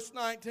respect, verse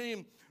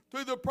 19,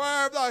 to the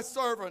prayer of thy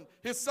servant,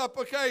 his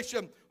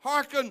supplication.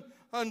 Hearken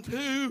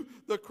unto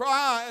the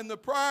cry and the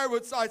prayer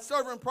which thy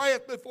servant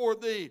prayeth before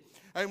thee.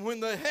 And when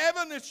the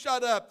heaven is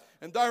shut up,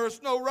 and there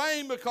is no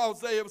rain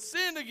because they have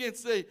sinned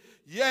against thee,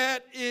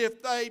 yet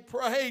if they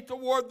pray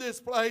toward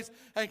this place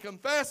and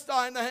confess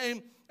thy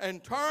name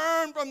and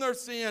turn from their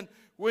sin,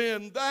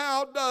 when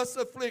thou dost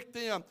afflict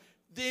them,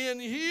 then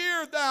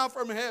hear thou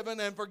from heaven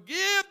and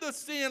forgive the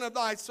sin of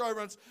thy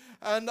servants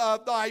and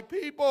of thy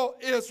people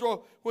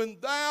Israel, when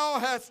thou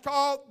hast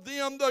taught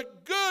them the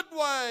good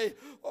way.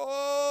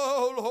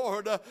 Oh,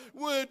 Lord,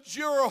 would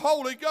your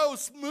Holy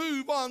Ghost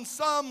move on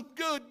some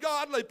good,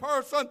 godly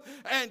person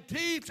and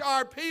teach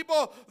our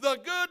people the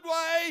good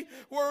way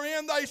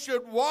wherein they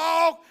should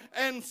walk,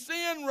 and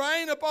sin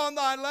reign upon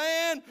thy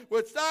land,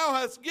 which thou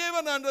hast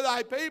given unto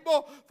thy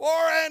people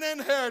for an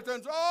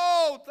inheritance.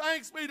 Oh,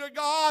 thanks be to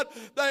God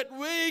that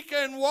we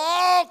can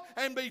walk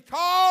and be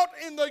taught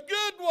in the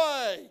good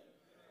way.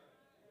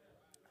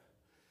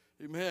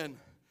 Amen.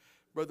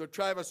 Brother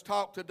Travis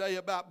talked today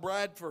about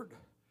Bradford.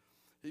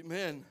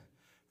 Amen.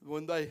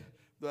 When they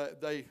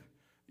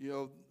you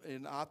know,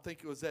 and I think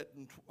it was at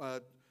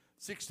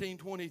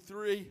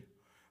 1623,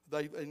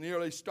 they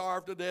nearly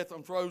starved to death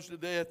and froze to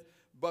death.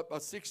 But by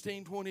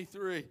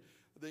 1623,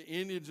 the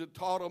Indians had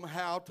taught them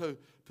how to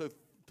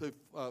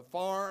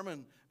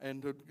farm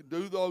and to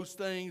do those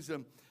things,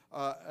 and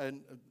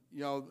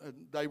you know,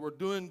 they were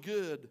doing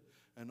good.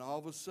 And all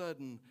of a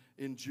sudden,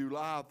 in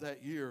July of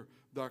that year,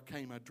 there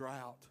came a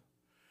drought,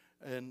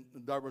 and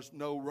there was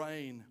no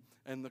rain,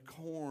 and the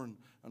corn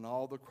and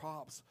all the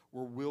crops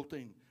were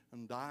wilting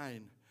and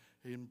dying.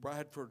 And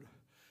Bradford,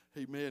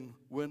 amen,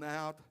 went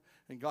out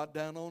and got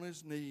down on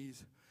his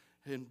knees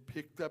and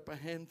picked up a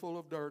handful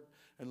of dirt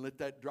and let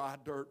that dry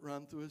dirt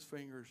run through his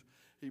fingers.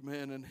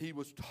 Amen. And he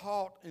was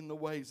taught in the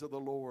ways of the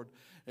Lord,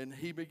 and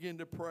he began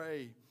to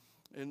pray.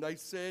 And they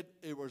said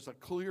it was a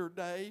clear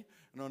day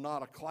and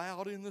not a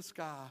cloud in the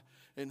sky.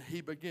 And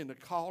he began to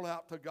call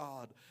out to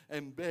God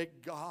and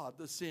beg God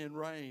to send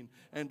rain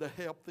and to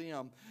help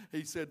them.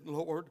 He said,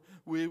 Lord,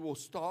 we will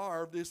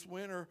starve this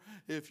winter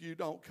if you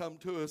don't come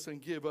to us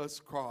and give us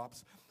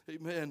crops.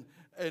 Amen.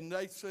 And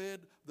they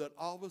said that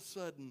all of a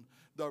sudden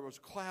there was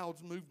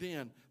clouds moved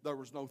in. There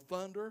was no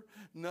thunder,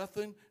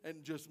 nothing,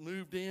 and just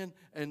moved in.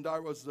 And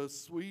there was the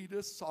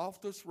sweetest,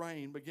 softest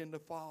rain begin to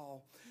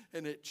fall.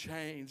 And it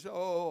changed.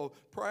 Oh,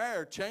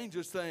 prayer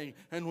changes things.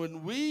 And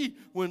when we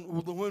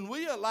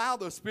allow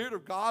the Spirit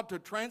of God to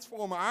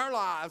transform our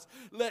lives,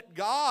 let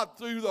God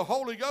through the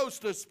Holy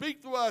Ghost to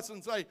speak to us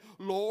and say,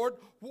 Lord,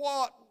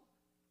 what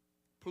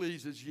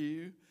pleases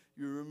you?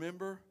 You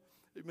remember?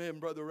 Amen.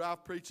 Brother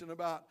Ralph preaching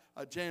about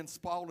Jan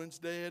Spaulding's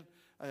dad,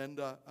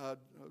 and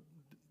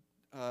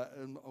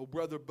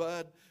Brother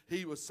Bud.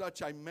 He was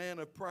such a man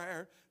of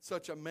prayer,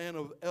 such a man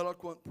of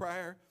eloquent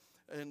prayer.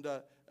 And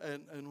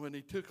when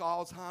he took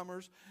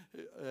Alzheimer's,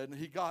 and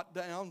he got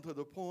down to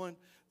the point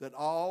that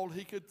all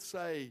he could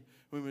say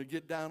when we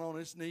get down on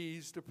his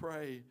knees to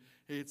pray,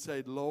 he'd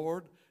say,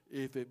 Lord,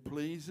 if it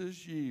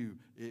pleases you,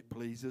 it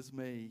pleases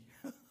me.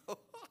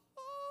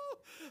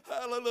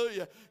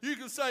 Hallelujah. You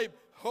can say,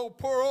 oh,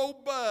 poor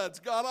old Bud's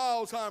got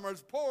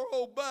Alzheimer's. Poor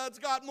old Bud's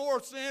got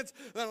more sense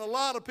than a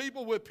lot of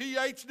people with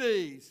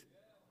PhDs.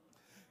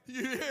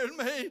 You hear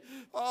me?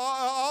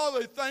 All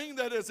the thing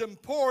that is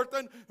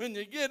important when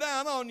you get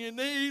down on your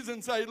knees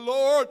and say,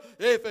 Lord,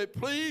 if it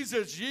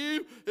pleases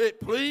you,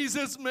 it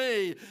pleases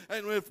me.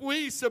 And if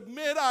we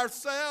submit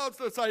ourselves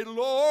to say,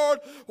 Lord,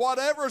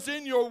 whatever's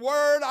in your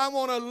word, I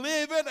want to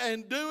live it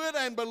and do it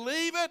and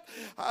believe it.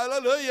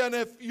 Hallelujah. And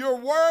if your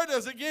word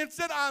is against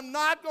it, I'm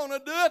not going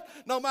to do it,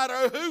 no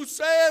matter who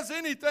says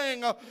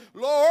anything.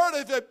 Lord,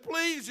 if it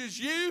pleases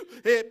you,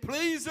 it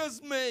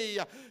pleases me.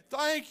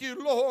 Thank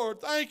you,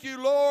 Lord. Thank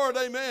you, Lord.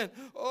 Amen.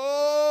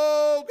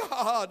 Oh,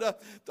 God.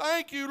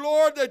 Thank you,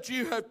 Lord, that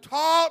you have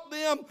taught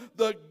them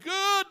the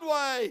good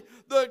way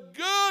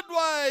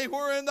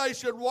wherein they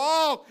should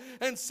walk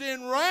and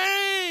send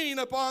rain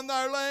upon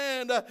their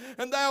land.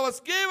 And thou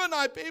hast given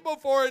thy people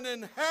for an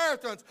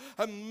inheritance.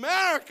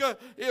 America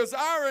is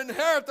our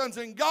inheritance,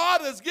 and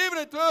God has given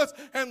it to us,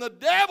 and the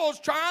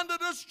devil's trying to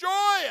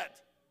destroy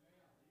it.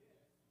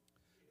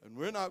 And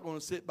we're not going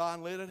to sit by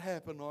and let it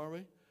happen, are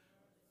we?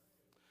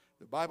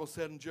 The Bible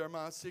said in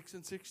Jeremiah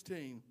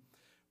 6:16,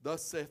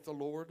 thus saith the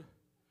Lord,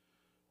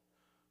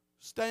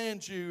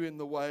 stand you in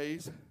the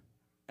ways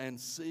and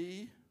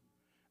see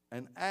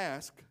and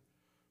ask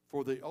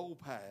for the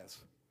old paths,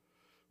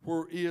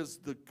 where is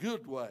the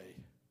good way.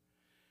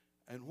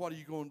 And what are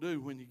you going to do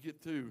when you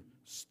get through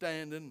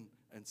standing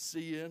and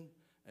seeing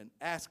and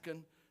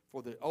asking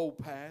for the old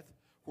path,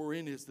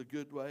 wherein is the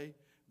good way?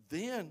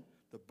 Then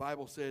the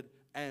Bible said,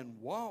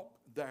 and walk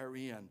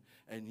therein,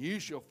 and you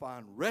shall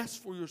find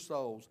rest for your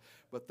souls.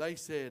 But they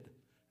said,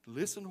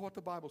 listen to what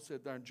the Bible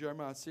said there in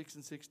Jeremiah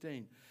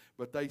 6:16.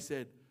 But they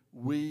said,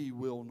 we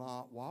will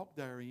not walk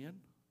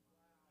therein.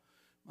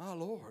 My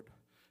Lord.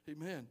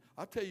 Amen.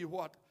 I tell you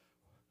what,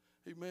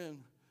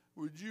 amen,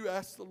 would you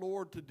ask the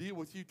Lord to deal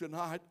with you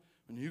tonight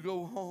when you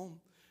go home?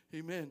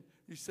 Amen.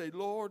 You say,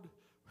 Lord,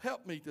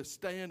 help me to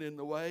stand in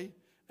the way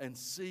and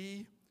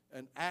see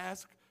and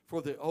ask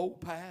for the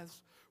old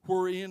paths,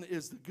 wherein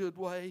is the good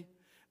way.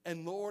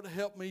 And Lord,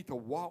 help me to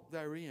walk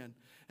therein,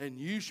 and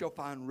you shall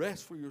find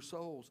rest for your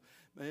souls.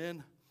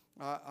 Man,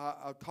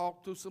 I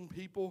talked to some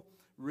people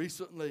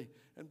recently,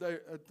 and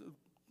they're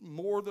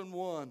more than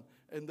one,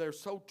 and they're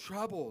so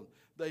troubled.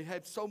 They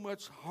have so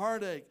much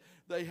heartache.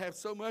 They have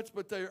so much,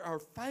 but they are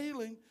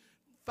failing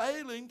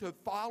to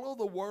follow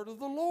the word of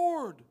the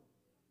Lord.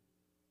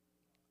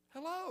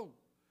 Hello.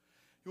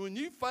 When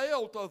you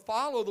fail to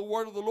follow the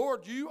word of the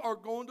Lord, you are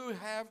going to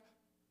have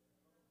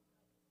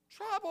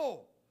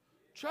trouble.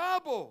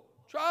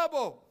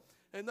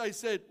 And they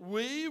said,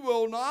 we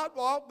will not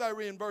walk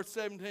therein, verse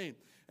 17.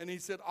 And he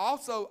said,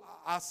 also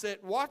I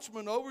set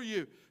watchmen over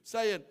you,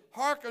 saying,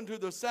 hearken to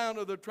the sound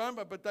of the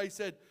trumpet. But they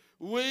said,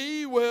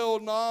 we will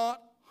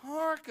not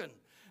hearken.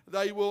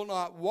 They will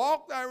not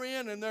walk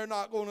therein, and they're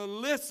not going to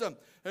listen.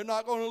 They're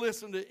not going to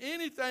listen to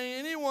anything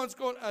anyone's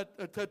going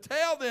to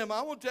tell them.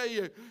 I will tell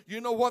you, you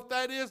know what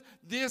that is?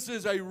 This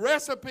is a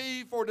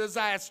recipe for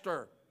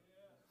disaster.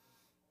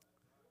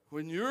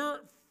 When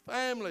your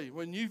family,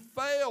 when you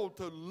fail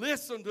to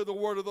listen to the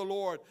word of the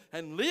Lord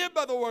and live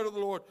by the word of the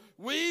Lord,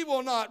 we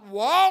will not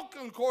walk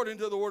according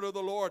to the word of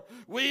the Lord.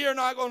 We are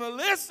not going to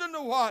listen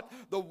to what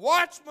the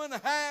watchman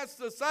has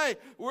to say.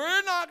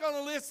 We're not going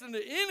to listen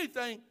to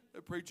anything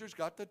the preacher's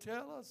got to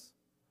tell us.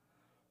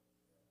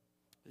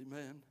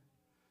 Amen.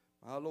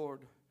 My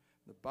Lord,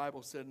 the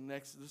Bible said in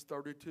Exodus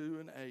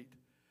 32:8,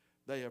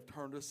 they have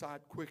turned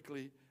aside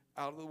quickly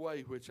out of the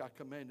way which I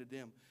commanded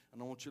them.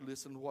 And I want you to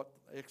listen to what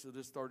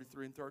Exodus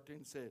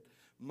 33:13 said.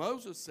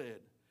 Moses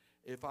said,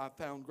 if I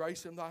found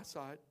grace in thy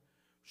sight,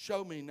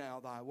 show me now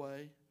thy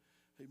way.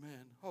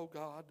 Amen. Oh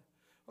God,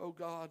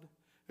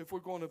 if we're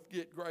going to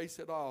get grace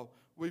at all,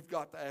 we've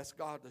got to ask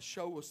God to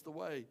show us the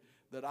way,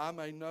 that I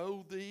may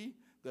know thee,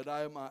 that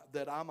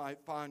I might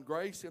find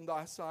grace in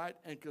thy sight,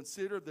 and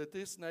consider that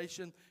this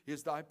nation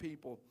is thy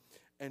people.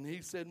 And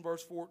he said in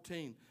verse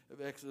 14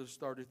 of Exodus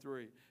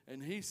 33,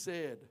 and he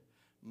said,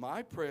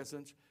 my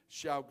presence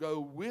shall go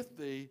with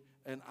thee,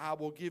 and I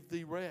will give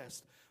thee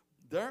rest.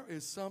 There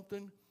is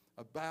something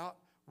about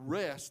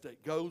rest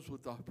that goes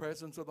with the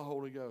presence of the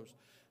Holy Ghost.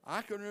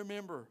 I can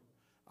remember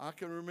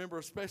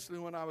especially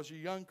when I was a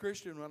young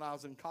Christian, when I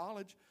was in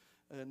college,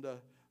 and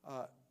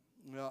I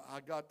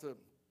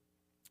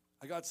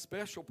got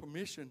special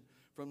permission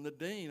from the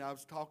dean. I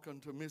was talking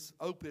to Miss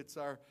Opitz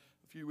a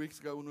few weeks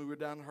ago when we were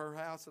down at her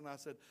house, and I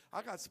said,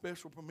 I got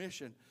special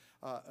permission.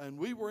 And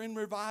we were in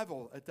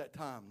revival at that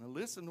time. Now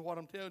listen to what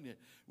I'm telling you.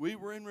 We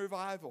were in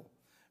revival.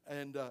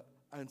 And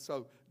And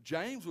so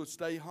James would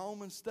stay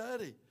home and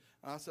study.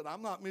 And I said,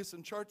 I'm not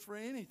missing church for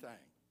anything.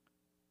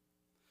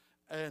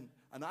 And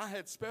I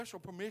had special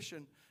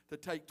permission to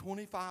take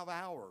 25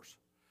 hours.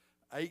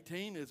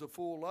 18 is a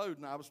full load,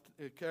 and I was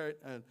carried.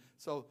 And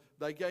so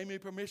they gave me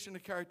permission to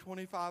carry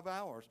 25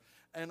 hours.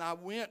 And I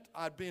went,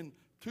 I'd been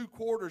 2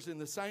 quarters in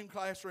the same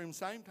classroom,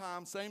 same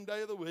time, same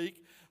day of the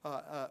week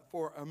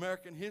for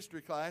American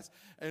history class.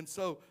 And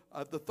so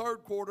the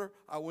 3rd quarter,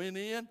 I went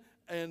in,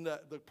 and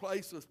the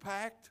place was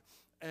packed.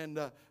 And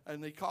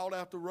they called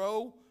out the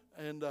roll,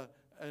 and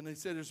they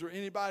said, is there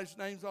anybody's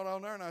name's not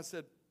on there? And I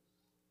said,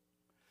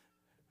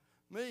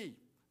 me.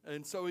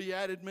 And so he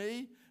added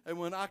me. And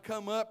when I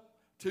come up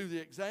to the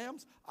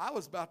exams, I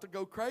was about to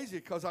go crazy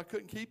because I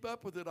couldn't keep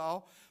up with it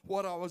all,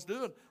 what I was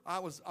doing. I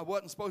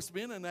wasn't supposed to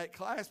be in that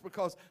class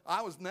because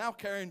I was now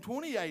carrying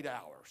 28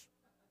 hours.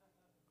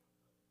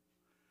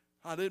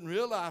 I didn't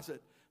realize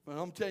it. But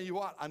I'm telling you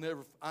what, I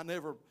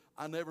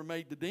never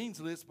made the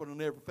dean's list, but I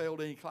never failed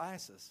any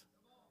classes.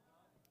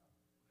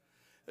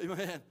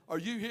 Amen. Are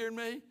you hearing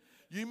me?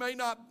 You might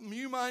not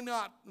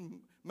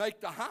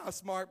make the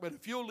highest mark, but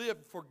if you'll live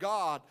for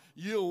God,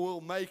 you will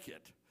make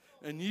it.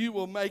 And you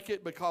will make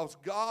it because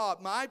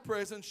God, my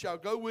presence shall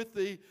go with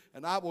thee,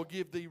 and I will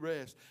give thee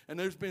rest. And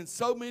there's been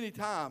so many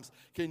times,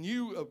 can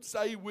you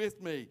say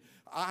with me,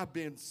 I've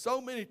been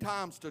so many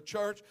times to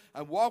church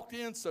and walked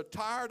in so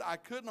tired I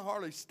couldn't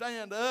hardly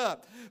stand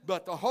up.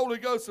 But the Holy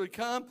Ghost would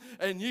come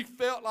and you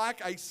felt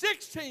like a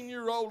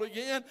 16-year-old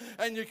again,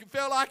 and you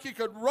felt like you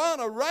could run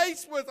a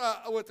race with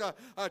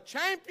a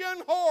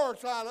champion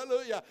horse.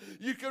 Hallelujah.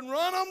 You can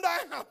run them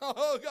down.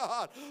 Oh,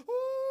 God.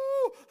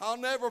 Ooh, I'll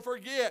never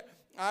forget.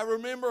 I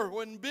remember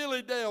when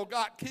Billy Dale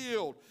got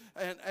killed,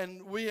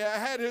 and we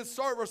had his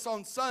service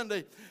on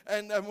Sunday,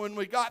 and when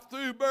we got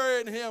through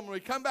burying him,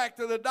 we come back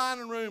to the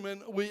dining room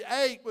and we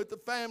ate with the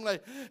family.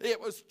 It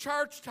was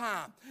church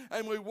time,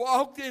 and we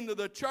walked into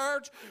the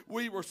church.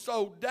 We were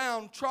so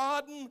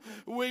downtrodden.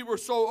 We were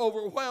so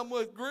overwhelmed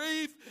with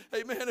grief.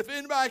 Amen. If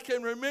anybody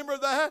can remember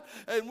that.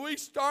 And we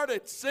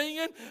started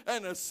singing,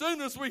 and as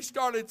soon as we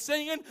started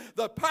singing,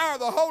 the power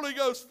of the Holy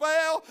Ghost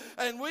fell,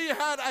 and we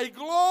had a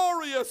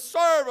glorious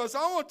service.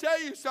 I want to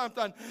tell you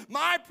something.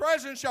 My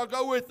presence shall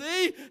go with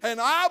thee,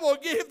 and I will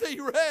give thee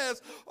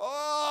rest.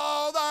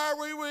 Oh, there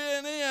we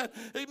went in.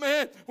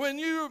 Amen.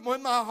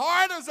 When my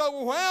heart is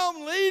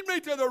overwhelmed, lead me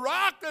to the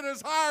rock that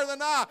is higher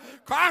than I.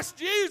 Christ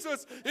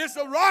Jesus is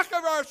the rock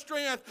of our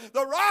strength,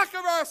 the rock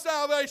of our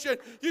salvation.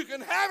 You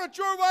can have it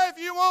your way if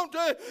you want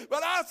to,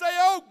 but I say,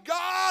 oh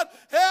God,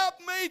 help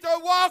me to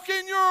walk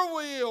in your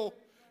will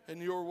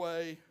and your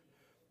way.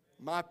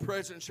 My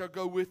presence shall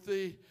go with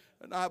thee,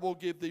 and I will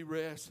give thee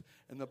rest.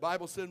 And the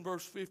Bible said in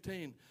verse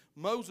 15,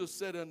 Moses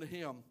said unto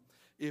him,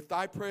 if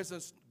thy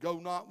presence go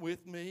not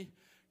with me,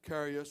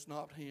 carry us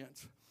not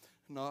hence.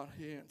 Not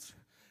hence.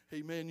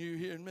 Amen. You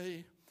hearing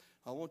me?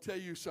 I want to tell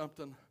you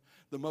something.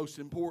 The most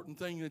important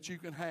thing that you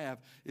can have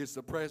is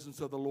the presence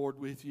of the Lord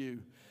with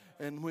you.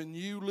 And when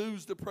you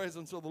lose the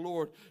presence of the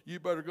Lord, you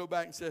better go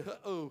back and say,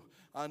 oh,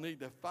 I need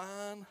to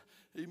find,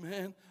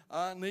 amen,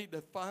 I need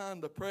to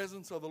find the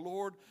presence of the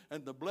Lord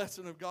and the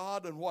blessing of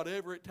God, and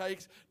whatever it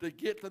takes to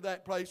get to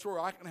that place where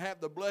I can have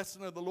the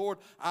blessing of the Lord,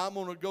 I'm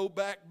going to go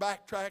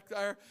backtrack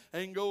there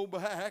and go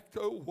back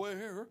to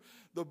where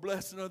the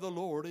blessing of the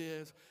Lord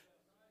is.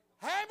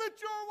 Have it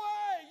your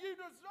way. You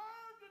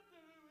deserve to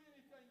do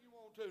anything you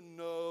want to.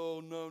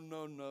 No, no,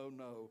 no, no,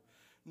 no.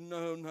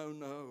 No, no,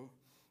 no.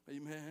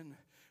 Amen.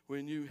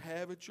 When you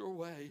have it your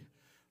way,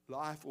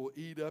 life will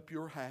eat up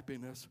your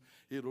happiness.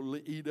 It'll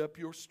eat up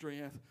your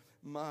strength.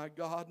 My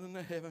God in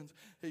the heavens.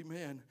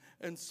 Amen.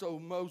 And so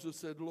Moses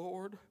said,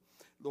 Lord,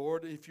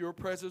 if your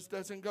presence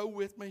doesn't go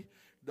with me,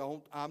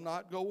 I'm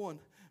not going.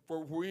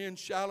 For when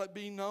shall it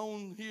be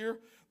known here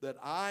that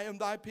I and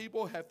thy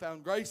people have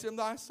found grace in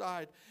thy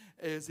sight?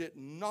 Is it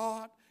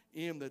not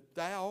in that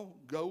thou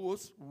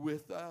goest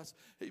with us?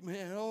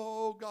 Amen.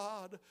 Oh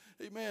God.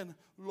 Amen.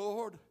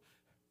 Lord,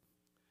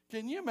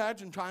 can you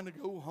imagine trying to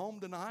go home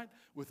tonight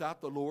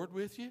without the Lord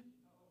with you?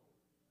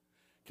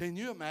 Can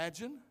you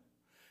imagine?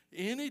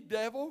 Any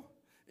devil,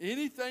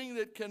 anything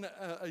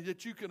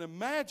that you can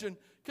imagine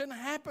can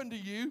happen to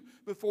you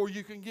before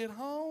you can get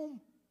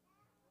home.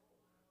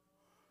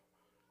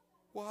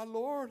 Why,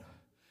 Lord,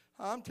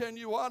 I'm telling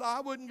you what, I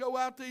wouldn't go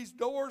out these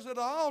doors at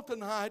all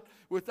tonight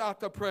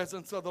without the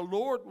presence of the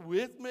Lord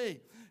with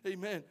me.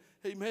 Amen.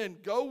 Amen.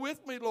 Go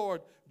with me,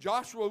 Lord.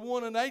 Joshua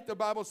 1:8, the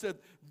Bible said,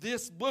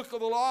 this book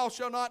of the law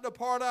shall not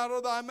depart out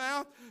of thy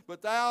mouth,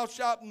 but thou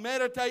shalt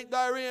meditate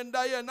therein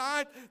day and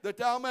night, that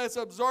thou mayest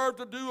observe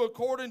to do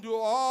according to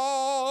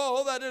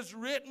all that is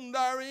written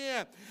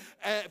therein.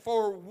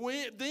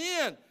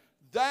 Then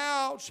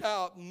thou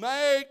shalt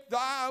make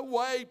thy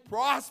way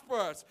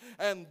prosperous,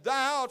 and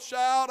thou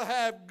shalt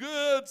have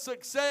good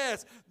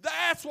success.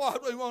 That's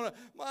what we want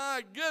to.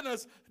 My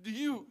goodness, do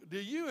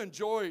you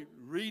enjoy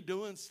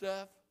redoing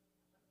stuff?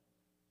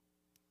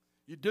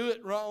 You do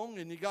it wrong,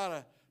 and you got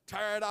to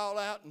tear it all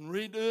out and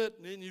redo it,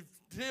 and then you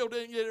still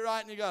didn't get it right,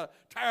 and you got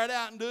to tear it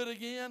out and do it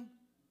again.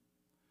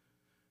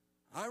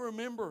 I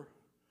remember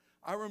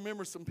I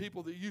remember some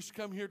people that used to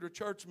come here to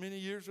church many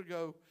years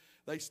ago.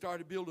 They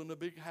started building a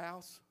big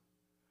house.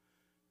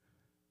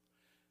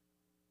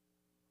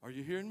 Are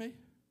you hearing me?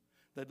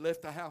 They'd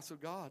left the house of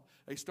God.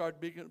 They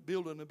started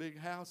building a big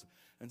house,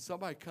 and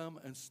somebody come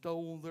and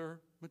stole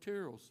their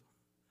materials,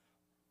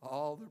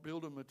 all their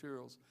building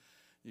materials.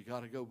 You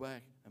got to go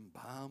back and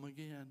buy them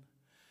again.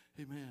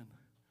 Amen.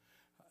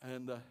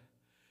 And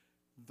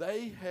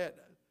they had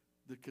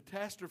the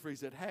catastrophes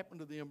that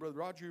happened to them. Brother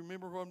Roger, you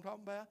remember what I'm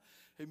talking about?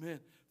 Amen.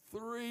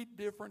 3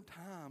 different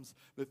times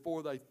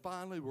before they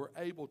finally were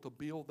able to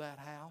build that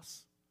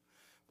house.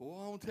 Boy,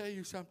 I want to tell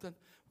you something.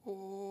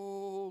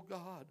 Oh,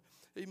 God.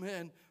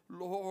 Amen.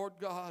 Lord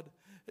God.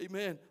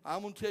 Amen.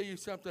 I'm going to tell you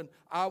something.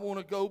 I want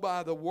to go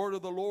by the word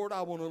of the Lord.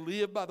 I want to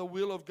live by the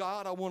will of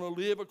God. I want to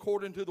live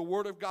according to the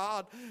word of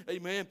God.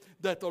 Amen.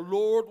 That the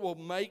Lord will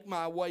make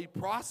my way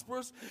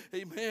prosperous.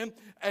 Amen.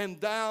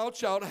 And thou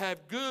shalt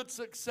have good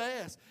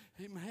success.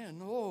 Amen.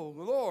 Oh,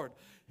 Lord.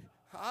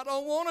 I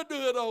don't want to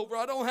do it over.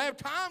 I don't have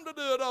time to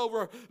do it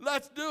over.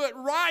 Let's do it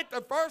right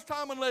the first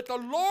time and let the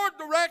Lord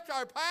direct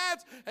our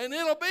paths, and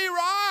it'll be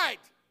right.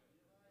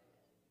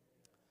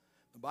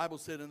 The Bible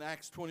said in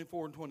Acts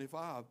 24 and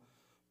 25,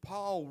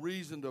 Paul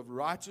reasoned of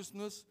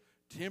righteousness,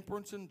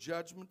 temperance, and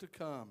judgment to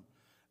come.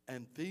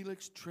 And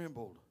Felix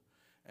trembled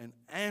and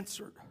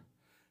answered,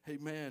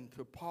 amen,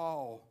 to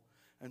Paul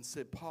and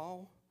said,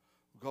 Paul,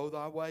 go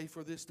thy way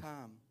for this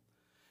time.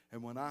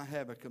 And when I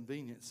have a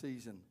convenient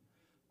season,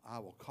 I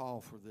will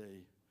call for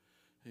thee.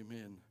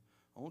 Amen.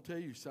 I want to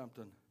tell you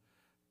something.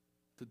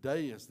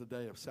 Today is the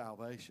day of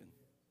salvation.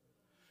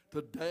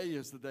 Today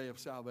is the day of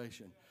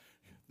salvation.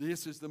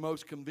 This is the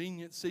most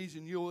convenient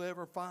season you'll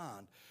ever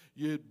find.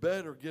 You'd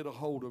better get a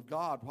hold of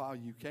God while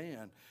you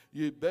can.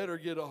 You'd better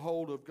get a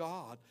hold of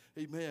God.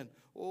 Amen.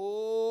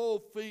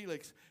 Oh,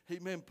 Felix.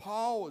 Amen.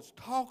 Paul is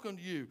talking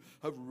to you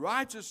of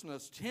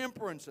righteousness,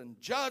 temperance, and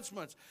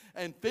judgments.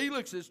 And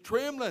Felix is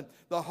trembling.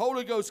 The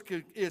Holy Ghost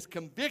is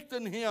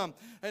convicting him.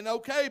 And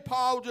okay,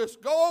 Paul,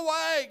 just go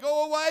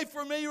away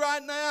from me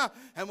right now.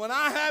 And when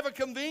I have a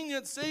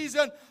convenient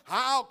season,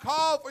 I'll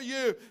call for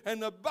you.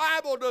 And the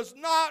Bible does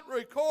not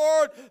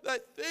record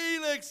that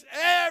Felix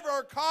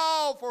ever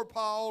called for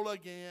Paul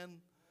again.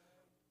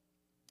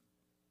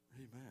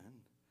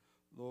 Amen.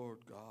 Lord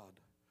God.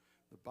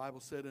 The Bible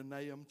said in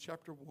Nahum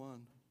chapter 1,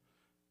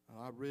 and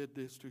I read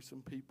this to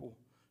some people,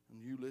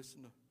 and you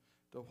listen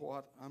to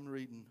what I'm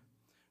reading.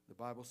 The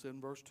Bible said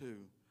in verse 2,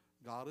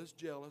 God is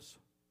jealous,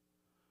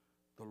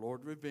 the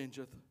Lord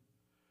revengeth,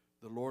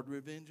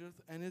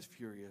 and is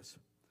furious.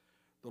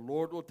 The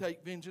Lord will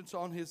take vengeance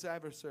on his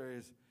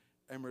adversaries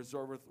and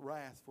reserveth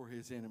wrath for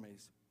his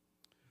enemies.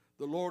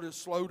 The Lord is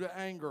slow to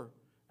anger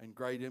and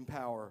great in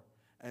power,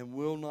 and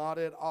will not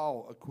at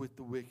all acquit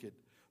the wicked.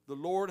 The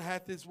Lord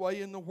hath his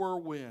way in the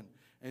whirlwind,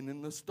 and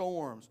in the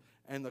storms,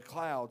 and the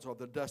clouds are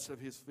the dust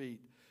of his feet.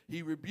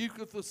 He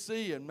rebuketh the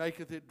sea, and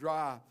maketh it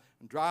dry,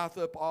 and drieth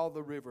up all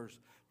the rivers.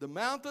 The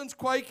mountains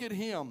quake at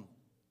him.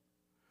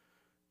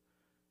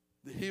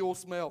 The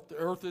hills melt, the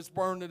earth is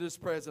burned at his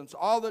presence.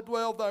 All that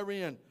dwell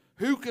therein,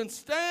 who can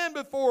stand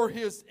before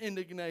his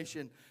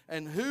indignation,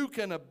 and who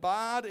can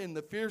abide in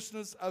the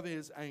fierceness of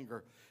his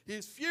anger?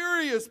 His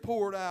fury is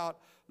poured out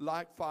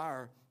like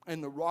fire,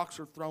 and the rocks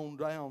are thrown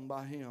down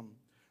by him.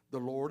 The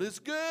Lord is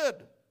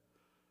good,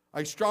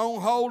 a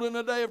stronghold in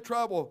the day of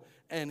trouble,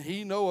 and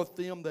he knoweth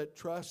them that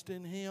trust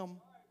in him.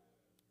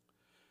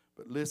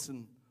 But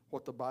listen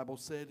what the Bible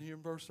said here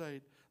in verse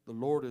 8. The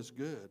Lord is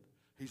good.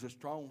 He's a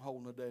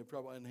stronghold in the day of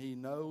trouble, and he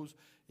knows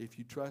if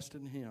you trust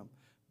in him.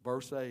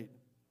 Verse 8.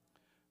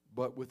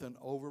 But with an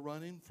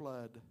overrunning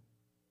flood,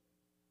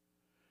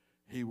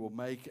 he will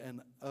make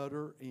an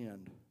utter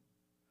end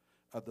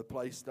of the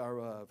place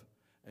thereof,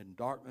 and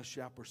darkness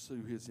shall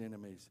pursue his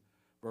enemies.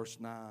 Verse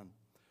 9.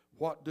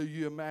 What do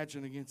you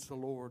imagine against the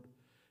Lord?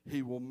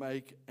 He will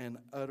make an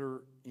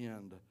utter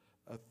end.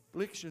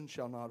 Affliction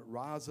shall not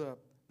rise up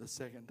the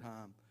second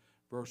time.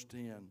 Verse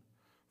 10.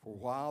 For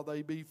while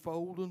they be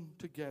folden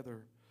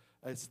together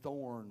as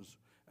thorns,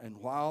 and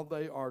while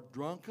they are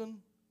drunken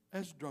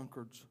as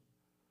drunkards,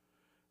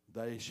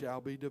 they shall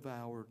be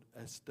devoured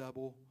as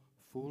stubble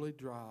fully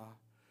dry.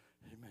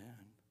 Amen.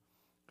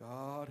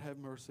 God have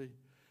mercy.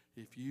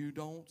 If you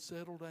don't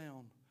settle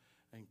down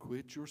and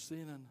quit your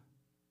sinning,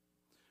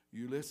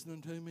 you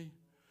listening to me?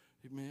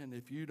 Amen.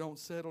 If you don't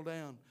settle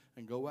down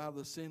and go out of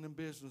the sinning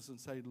business and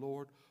say,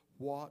 Lord,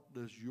 what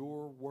does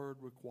your word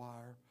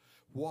require?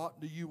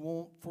 What do you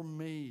want from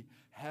me?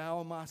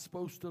 How am I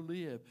supposed to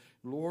live?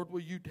 Lord,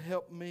 will you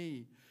help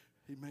me?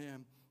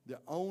 Amen. The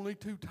only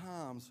 2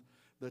 times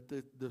that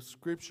the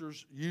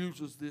scriptures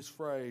uses this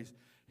phrase,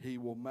 he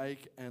will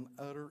make an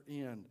utter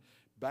end.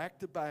 Back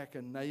to back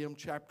in Nahum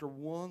chapter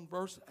 1,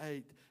 verse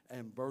 8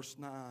 and verse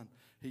 9.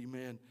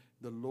 Amen.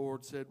 The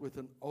Lord said, with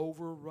an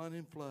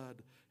overrunning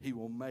flood, he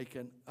will make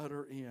an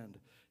utter end.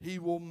 He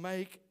will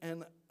make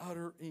an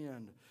utter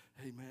end.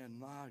 Amen.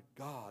 My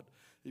God.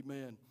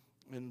 Amen.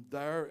 And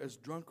there as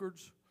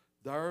drunkards,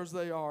 there as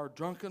they are,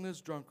 drunken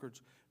as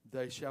drunkards,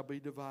 they shall be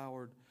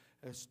devoured.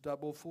 as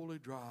stubble fully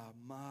dry.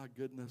 My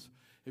goodness.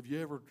 Have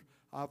you ever,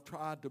 I've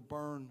tried to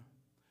burn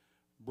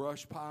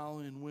brush pile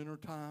in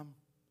wintertime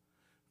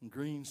and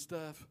green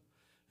stuff.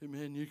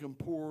 Amen. You can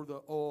pour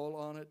the oil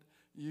on it.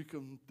 You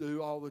can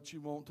do all that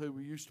you want to.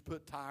 We used to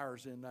put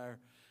tires in there,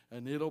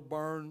 and it'll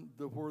burn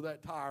where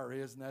that tire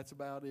is, and that's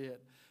about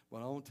it.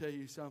 But I want to tell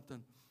you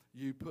something.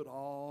 You put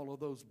all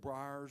of those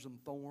briars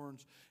and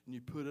thorns, and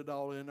you put it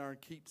all in there and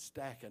keep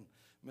stacking.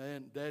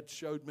 Man, Dad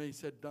showed me, he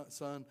said,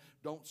 son,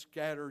 don't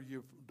scatter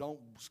your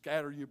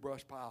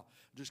brush pile.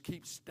 Just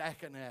keep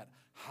stacking that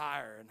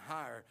higher and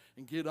higher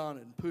and get on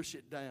it and push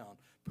it down.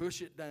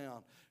 Push it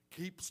down.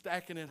 Keep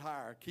stacking it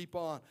higher. Keep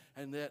on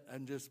and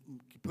just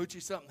put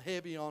you something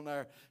heavy on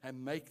there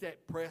and make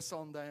that press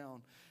on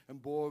down.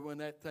 And boy, when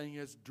that thing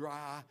is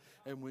dry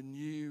and when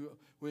you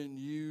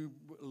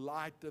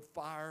light the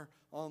fire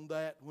on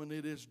that, when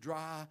it is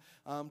dry,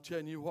 I'm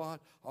telling you what,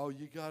 all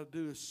you got to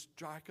do is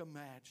strike a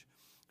match.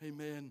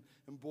 Amen.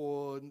 And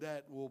boy, and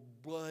that will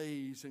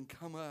blaze and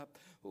come up.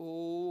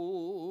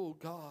 Oh,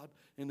 God.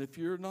 And if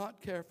you're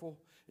not careful,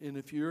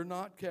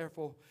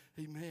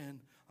 amen,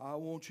 I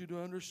want you to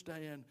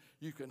understand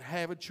you can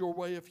have it your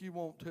way if you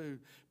want to.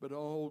 But,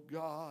 oh,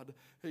 God,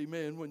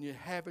 amen, when you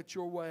have it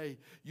your way,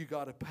 you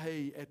got to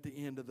pay at the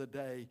end of the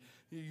day.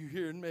 You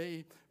hearing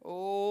me?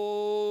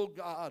 Oh,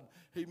 God,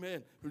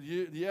 amen.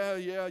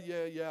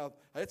 Yeah.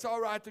 It's all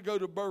right to go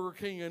to Burger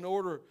King and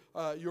order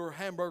your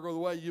hamburger the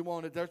way you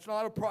want it. That's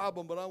not a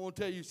problem, but I want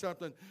to tell you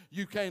something.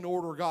 You can't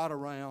order God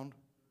around.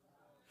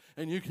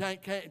 And you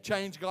can't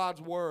change God's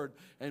word.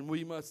 And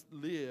we must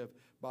live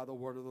by the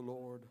word of the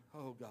Lord.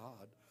 Oh,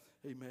 God.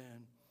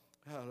 Amen.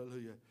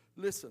 Hallelujah.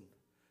 Listen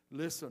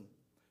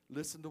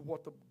to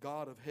what the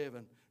God of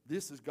heaven,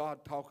 this is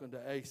God talking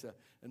to Asa,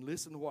 and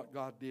listen to what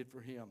God did for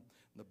him.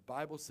 And the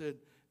Bible said,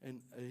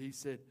 and he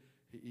said,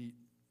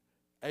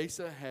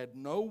 Asa had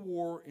no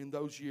war in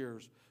those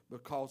years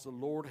because the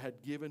Lord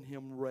had given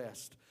him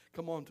rest.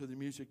 Come on to the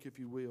music if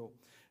you will.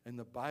 And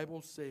the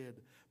Bible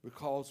said,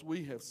 because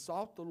we have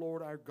sought the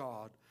Lord our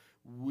God,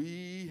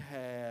 we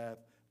have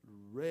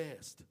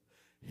rest.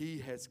 He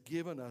has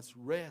given us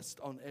rest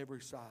on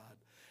every side.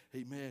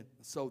 Amen.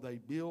 So they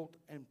built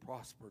and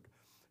prospered.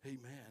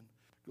 Amen.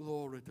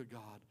 Glory to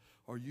God.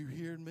 Are you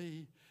hearing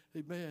me?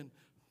 Amen.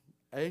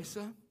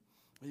 Asa,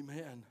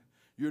 amen.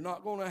 You're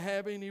not going to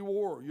have any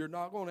war. You're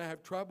not going to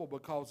have trouble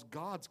because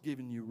God's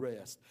giving you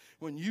rest.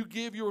 When you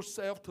give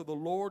yourself to the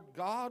Lord,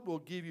 God will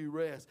give you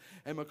rest.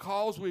 And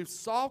because we've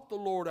sought the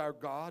Lord our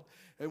God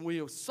and we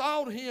have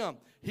sought Him,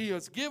 He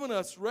has given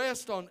us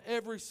rest on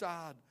every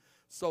side.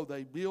 So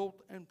they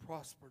built and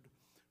prospered.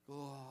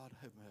 God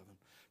have heaven.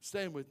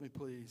 Stand with me,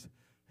 please.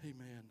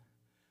 Amen.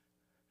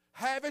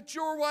 Have it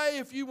your way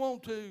if you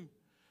want to.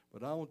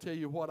 But I want to tell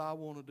you what I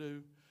want to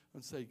do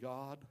and say,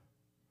 God,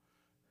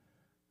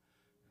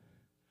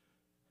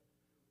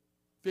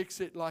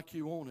 fix it like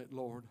you want it,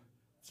 Lord.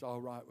 It's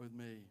all right with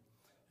me.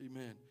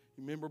 Amen.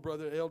 You remember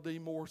Brother L.D.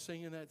 Moore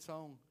singing that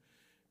song?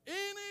 Any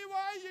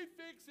way you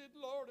fix it,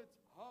 Lord, it's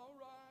all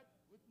right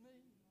with me.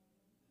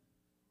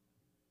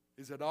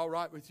 Is it all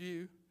right with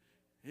you?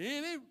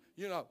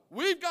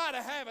 We've got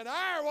to have it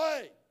our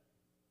way.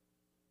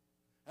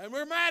 And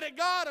we're mad at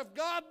God if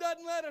God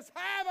doesn't let us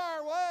have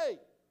our way.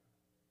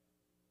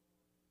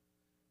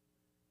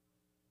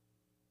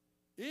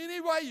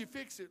 Any way you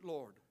fix it,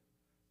 Lord,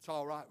 it's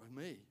all right with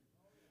me.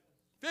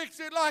 Fix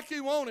it like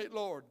you want it,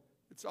 Lord.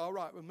 It's all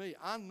right with me.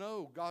 I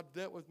know God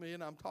dealt with me,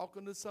 and I'm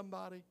talking to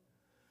somebody.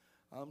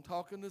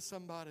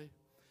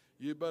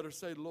 You better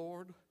say,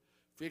 Lord,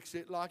 fix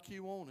it like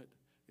you want it.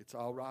 It's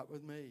all right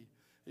with me.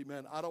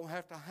 Amen. I don't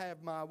have to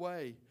have my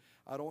way.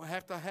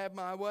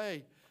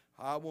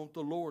 I want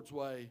the Lord's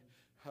way.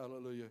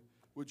 Hallelujah.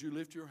 Would you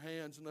lift your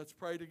hands and let's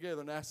pray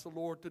together and ask the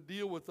Lord to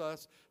deal with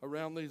us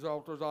around these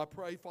altars. I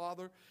pray,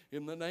 Father,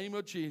 in the name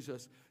of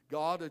Jesus,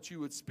 God, that you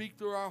would speak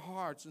through our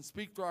hearts and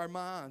speak through our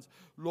minds.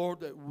 Lord,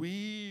 that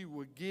we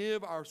would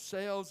give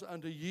ourselves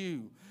unto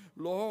you.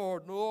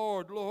 Lord,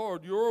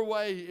 your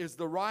way is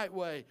the right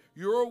way.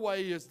 Your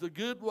way is the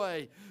good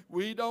way.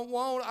 We don't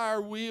want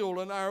our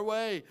will and our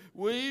way.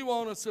 We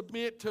want to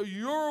submit to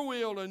your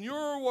will and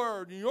your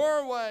word and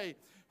your way.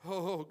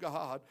 Oh,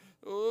 God.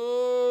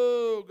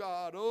 Oh,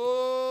 God.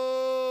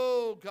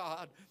 Oh,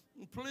 God.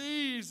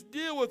 Please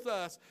deal with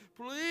us.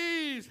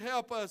 Please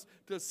help us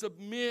to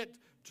submit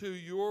to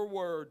your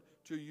word,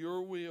 to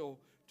your will,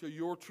 to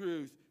your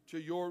truth, to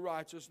your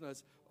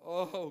righteousness.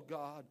 Oh,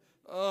 God.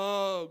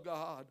 Oh,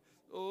 God.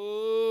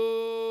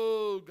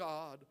 Oh,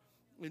 God.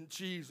 In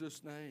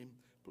Jesus' name.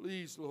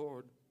 Please,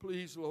 Lord.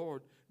 Please,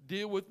 Lord.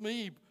 Deal with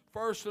me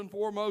first and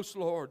foremost,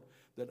 Lord,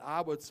 that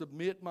I would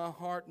submit my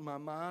heart and my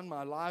mind,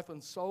 my life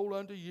and soul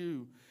unto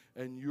you,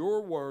 and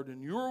your word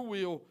and your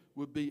will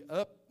would be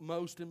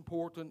utmost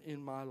important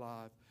in my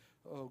life.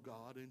 Oh,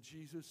 God, in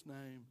Jesus'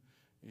 name,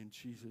 in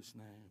Jesus'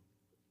 name.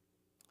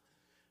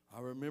 I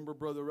remember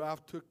Brother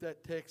Ralph took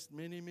that text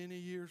many, many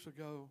years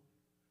ago.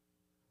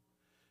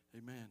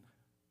 Amen.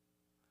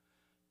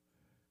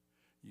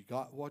 You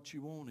got what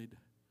you wanted,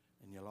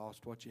 and you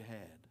lost what you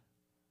had.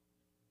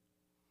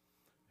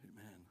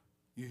 Amen.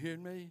 You hear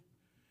me?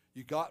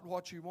 You got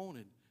what you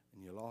wanted,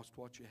 and you lost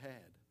what you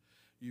had.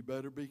 You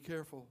better be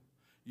careful.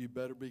 You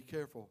better be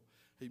careful,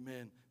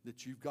 amen,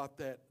 that you've got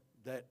that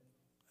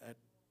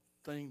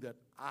thing that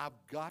I've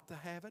got to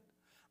have it.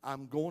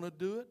 I'm going to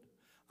do it.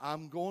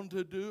 I'm going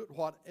to do it.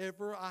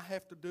 Whatever I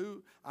have to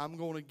do, I'm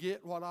going to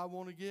get what I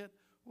want to get.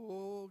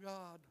 Oh,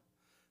 God.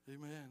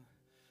 Amen.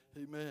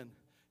 Amen.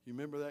 You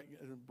remember that,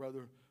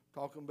 brother,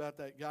 talking about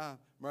that guy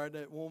married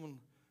that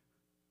woman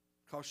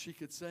because she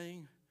could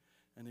sing,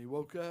 and he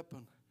woke up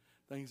and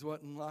things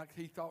wasn't like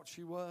he thought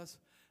she was.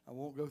 I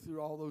won't go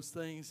through all those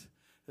things.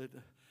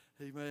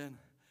 Amen.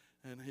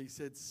 And he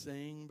said,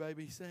 sing,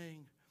 baby,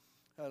 sing.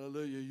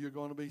 Hallelujah. You're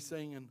going to be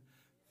singing.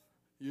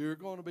 You're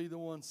going to be the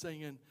one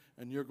singing,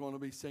 and you're going to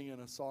be singing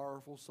a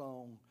sorrowful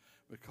song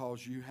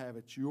because you have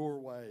it your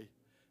way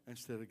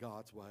instead of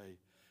God's way.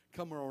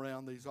 Come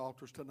around these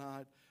altars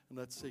tonight, and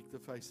let's seek the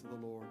face of the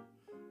Lord.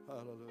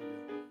 Hallelujah.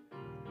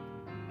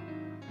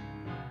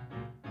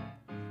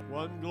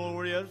 One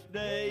glorious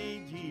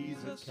day,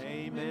 Jesus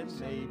came and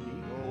made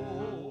me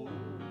whole.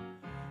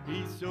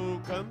 He so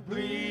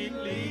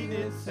completely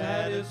did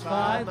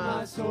satisfy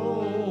my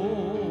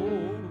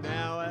soul.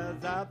 Now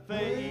as I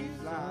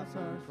face life's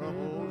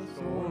troubled,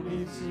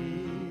 stormy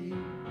sea,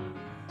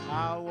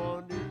 I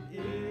wonder if He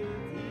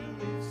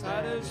is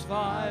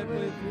satisfied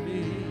with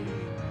me.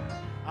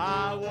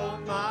 I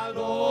want my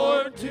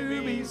Lord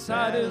to be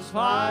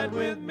satisfied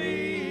with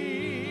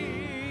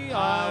me.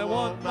 I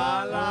want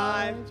my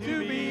life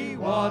to be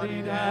what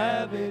He'd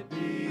have it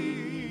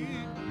be.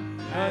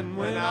 And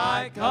when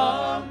I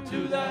come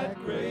to that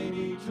great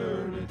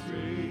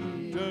eternity,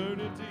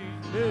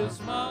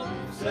 His mouth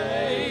will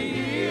say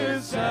He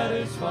is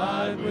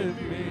satisfied with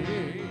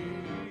me.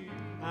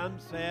 I'm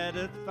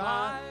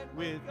satisfied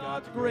with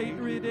God's great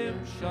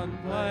redemption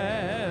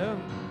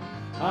plan.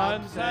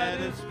 I'm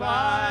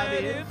satisfied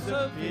it's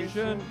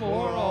sufficient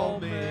for all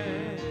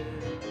men.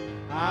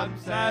 I'm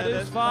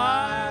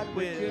satisfied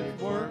with His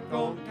work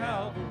on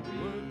Calvary.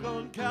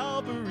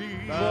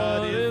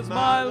 But is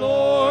my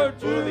Lord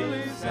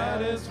truly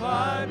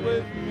satisfied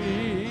with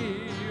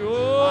me?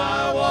 Oh,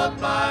 I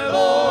want my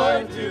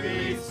Lord to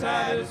be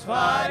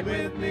satisfied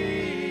with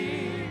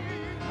me.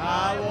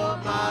 I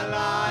want my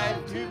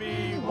life to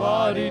be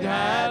what He'd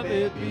have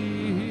it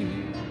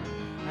be.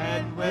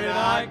 And when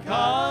I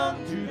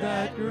come to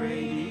that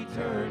great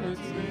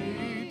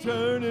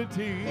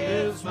eternity,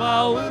 His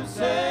mouth will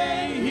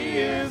say He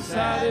is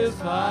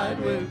satisfied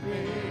with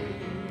me.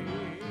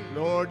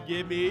 Lord,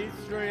 give me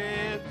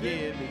strength,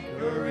 give me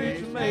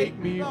courage, make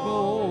me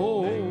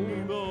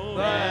bold,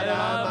 that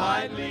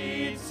I might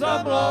lead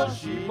some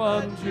lost sheep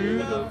unto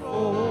the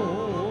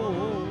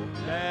fold,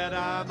 that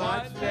I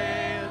might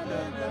stand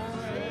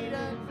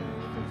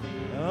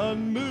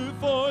unmoved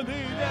for Thee,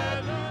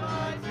 that I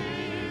might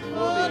be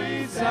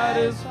fully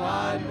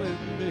satisfied with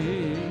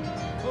me.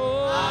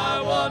 Oh,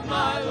 I want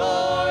my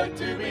Lord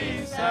to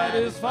be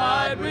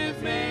satisfied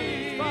with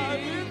me.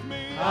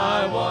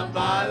 I want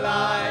my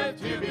life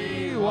to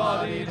be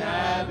what He'd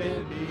have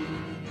it be.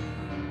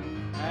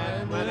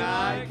 And when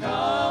I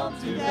come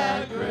to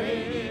that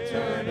great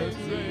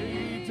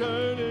eternity,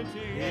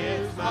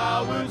 His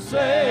mouth will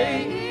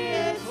say He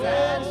is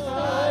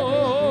satisfied with me.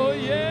 Oh,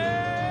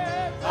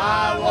 yes.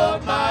 I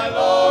want my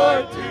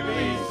Lord to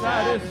be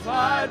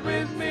satisfied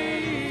with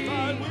me.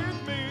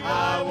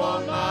 I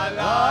want my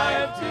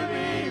life to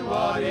be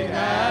what He'd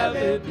have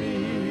it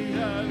be.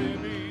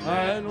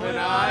 And when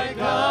I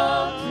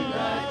come to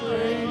that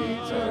great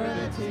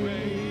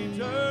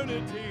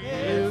eternity,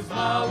 His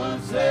mouth will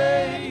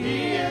say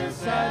He is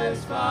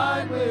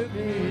satisfied with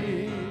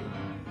me.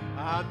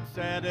 I'm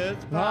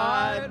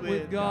satisfied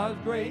with God's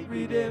great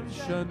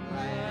redemption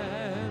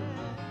plan.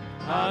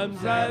 I'm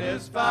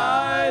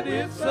satisfied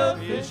it's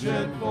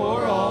sufficient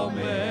for all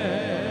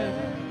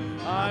men.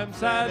 I'm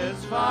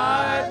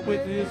satisfied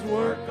with His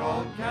work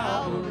on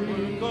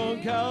Calvary. But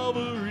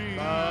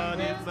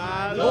if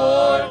my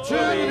Lord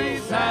truly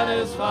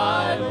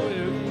satisfied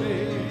with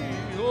me,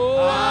 oh,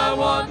 I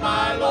want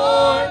my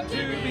Lord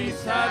to be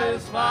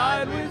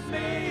satisfied with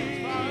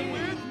me.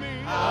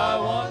 I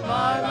want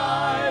my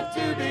life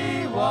to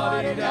be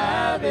what He'd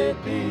have it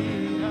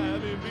be.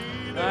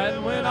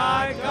 And when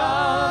I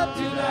come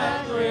to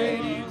that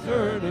great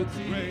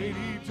eternity,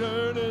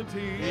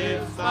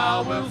 His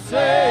mouth will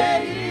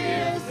say He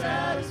is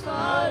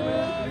satisfied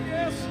with me.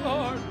 Yes,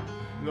 Lord.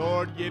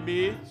 Lord, give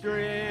me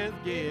strength,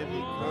 give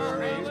me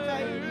courage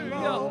to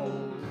go,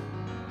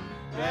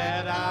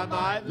 that I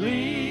might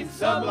lead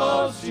some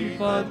lost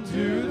sheep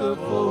unto the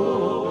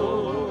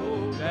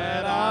fold,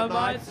 that I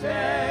might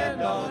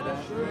stand on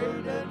a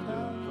straight and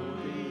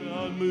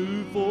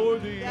unmoved for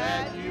Thee,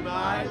 that You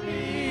might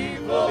be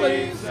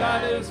fully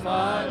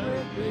satisfied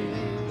with me.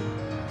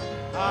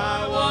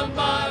 I want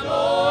my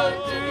Lord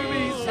to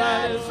be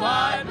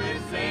satisfied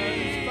with me.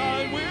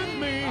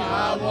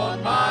 I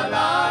want my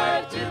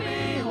life to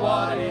be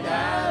what He'd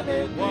have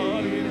it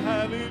be.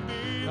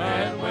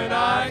 And when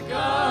I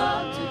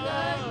come to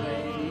that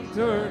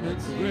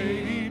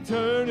great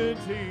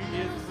eternity,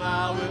 His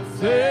mouth will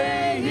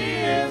say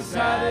He is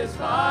satisfied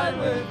satisfied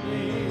with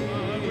me.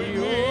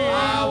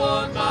 I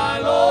want my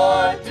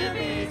Lord to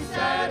be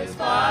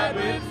satisfied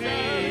with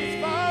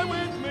me.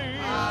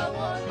 I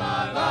want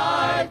my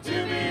life to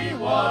be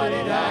what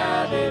He'd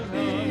have it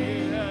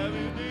be.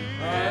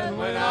 And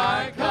when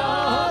I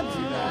come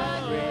to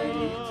that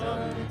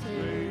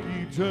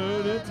great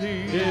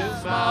eternity,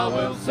 His smile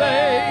will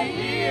say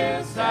He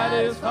is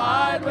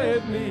satisfied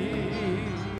with me.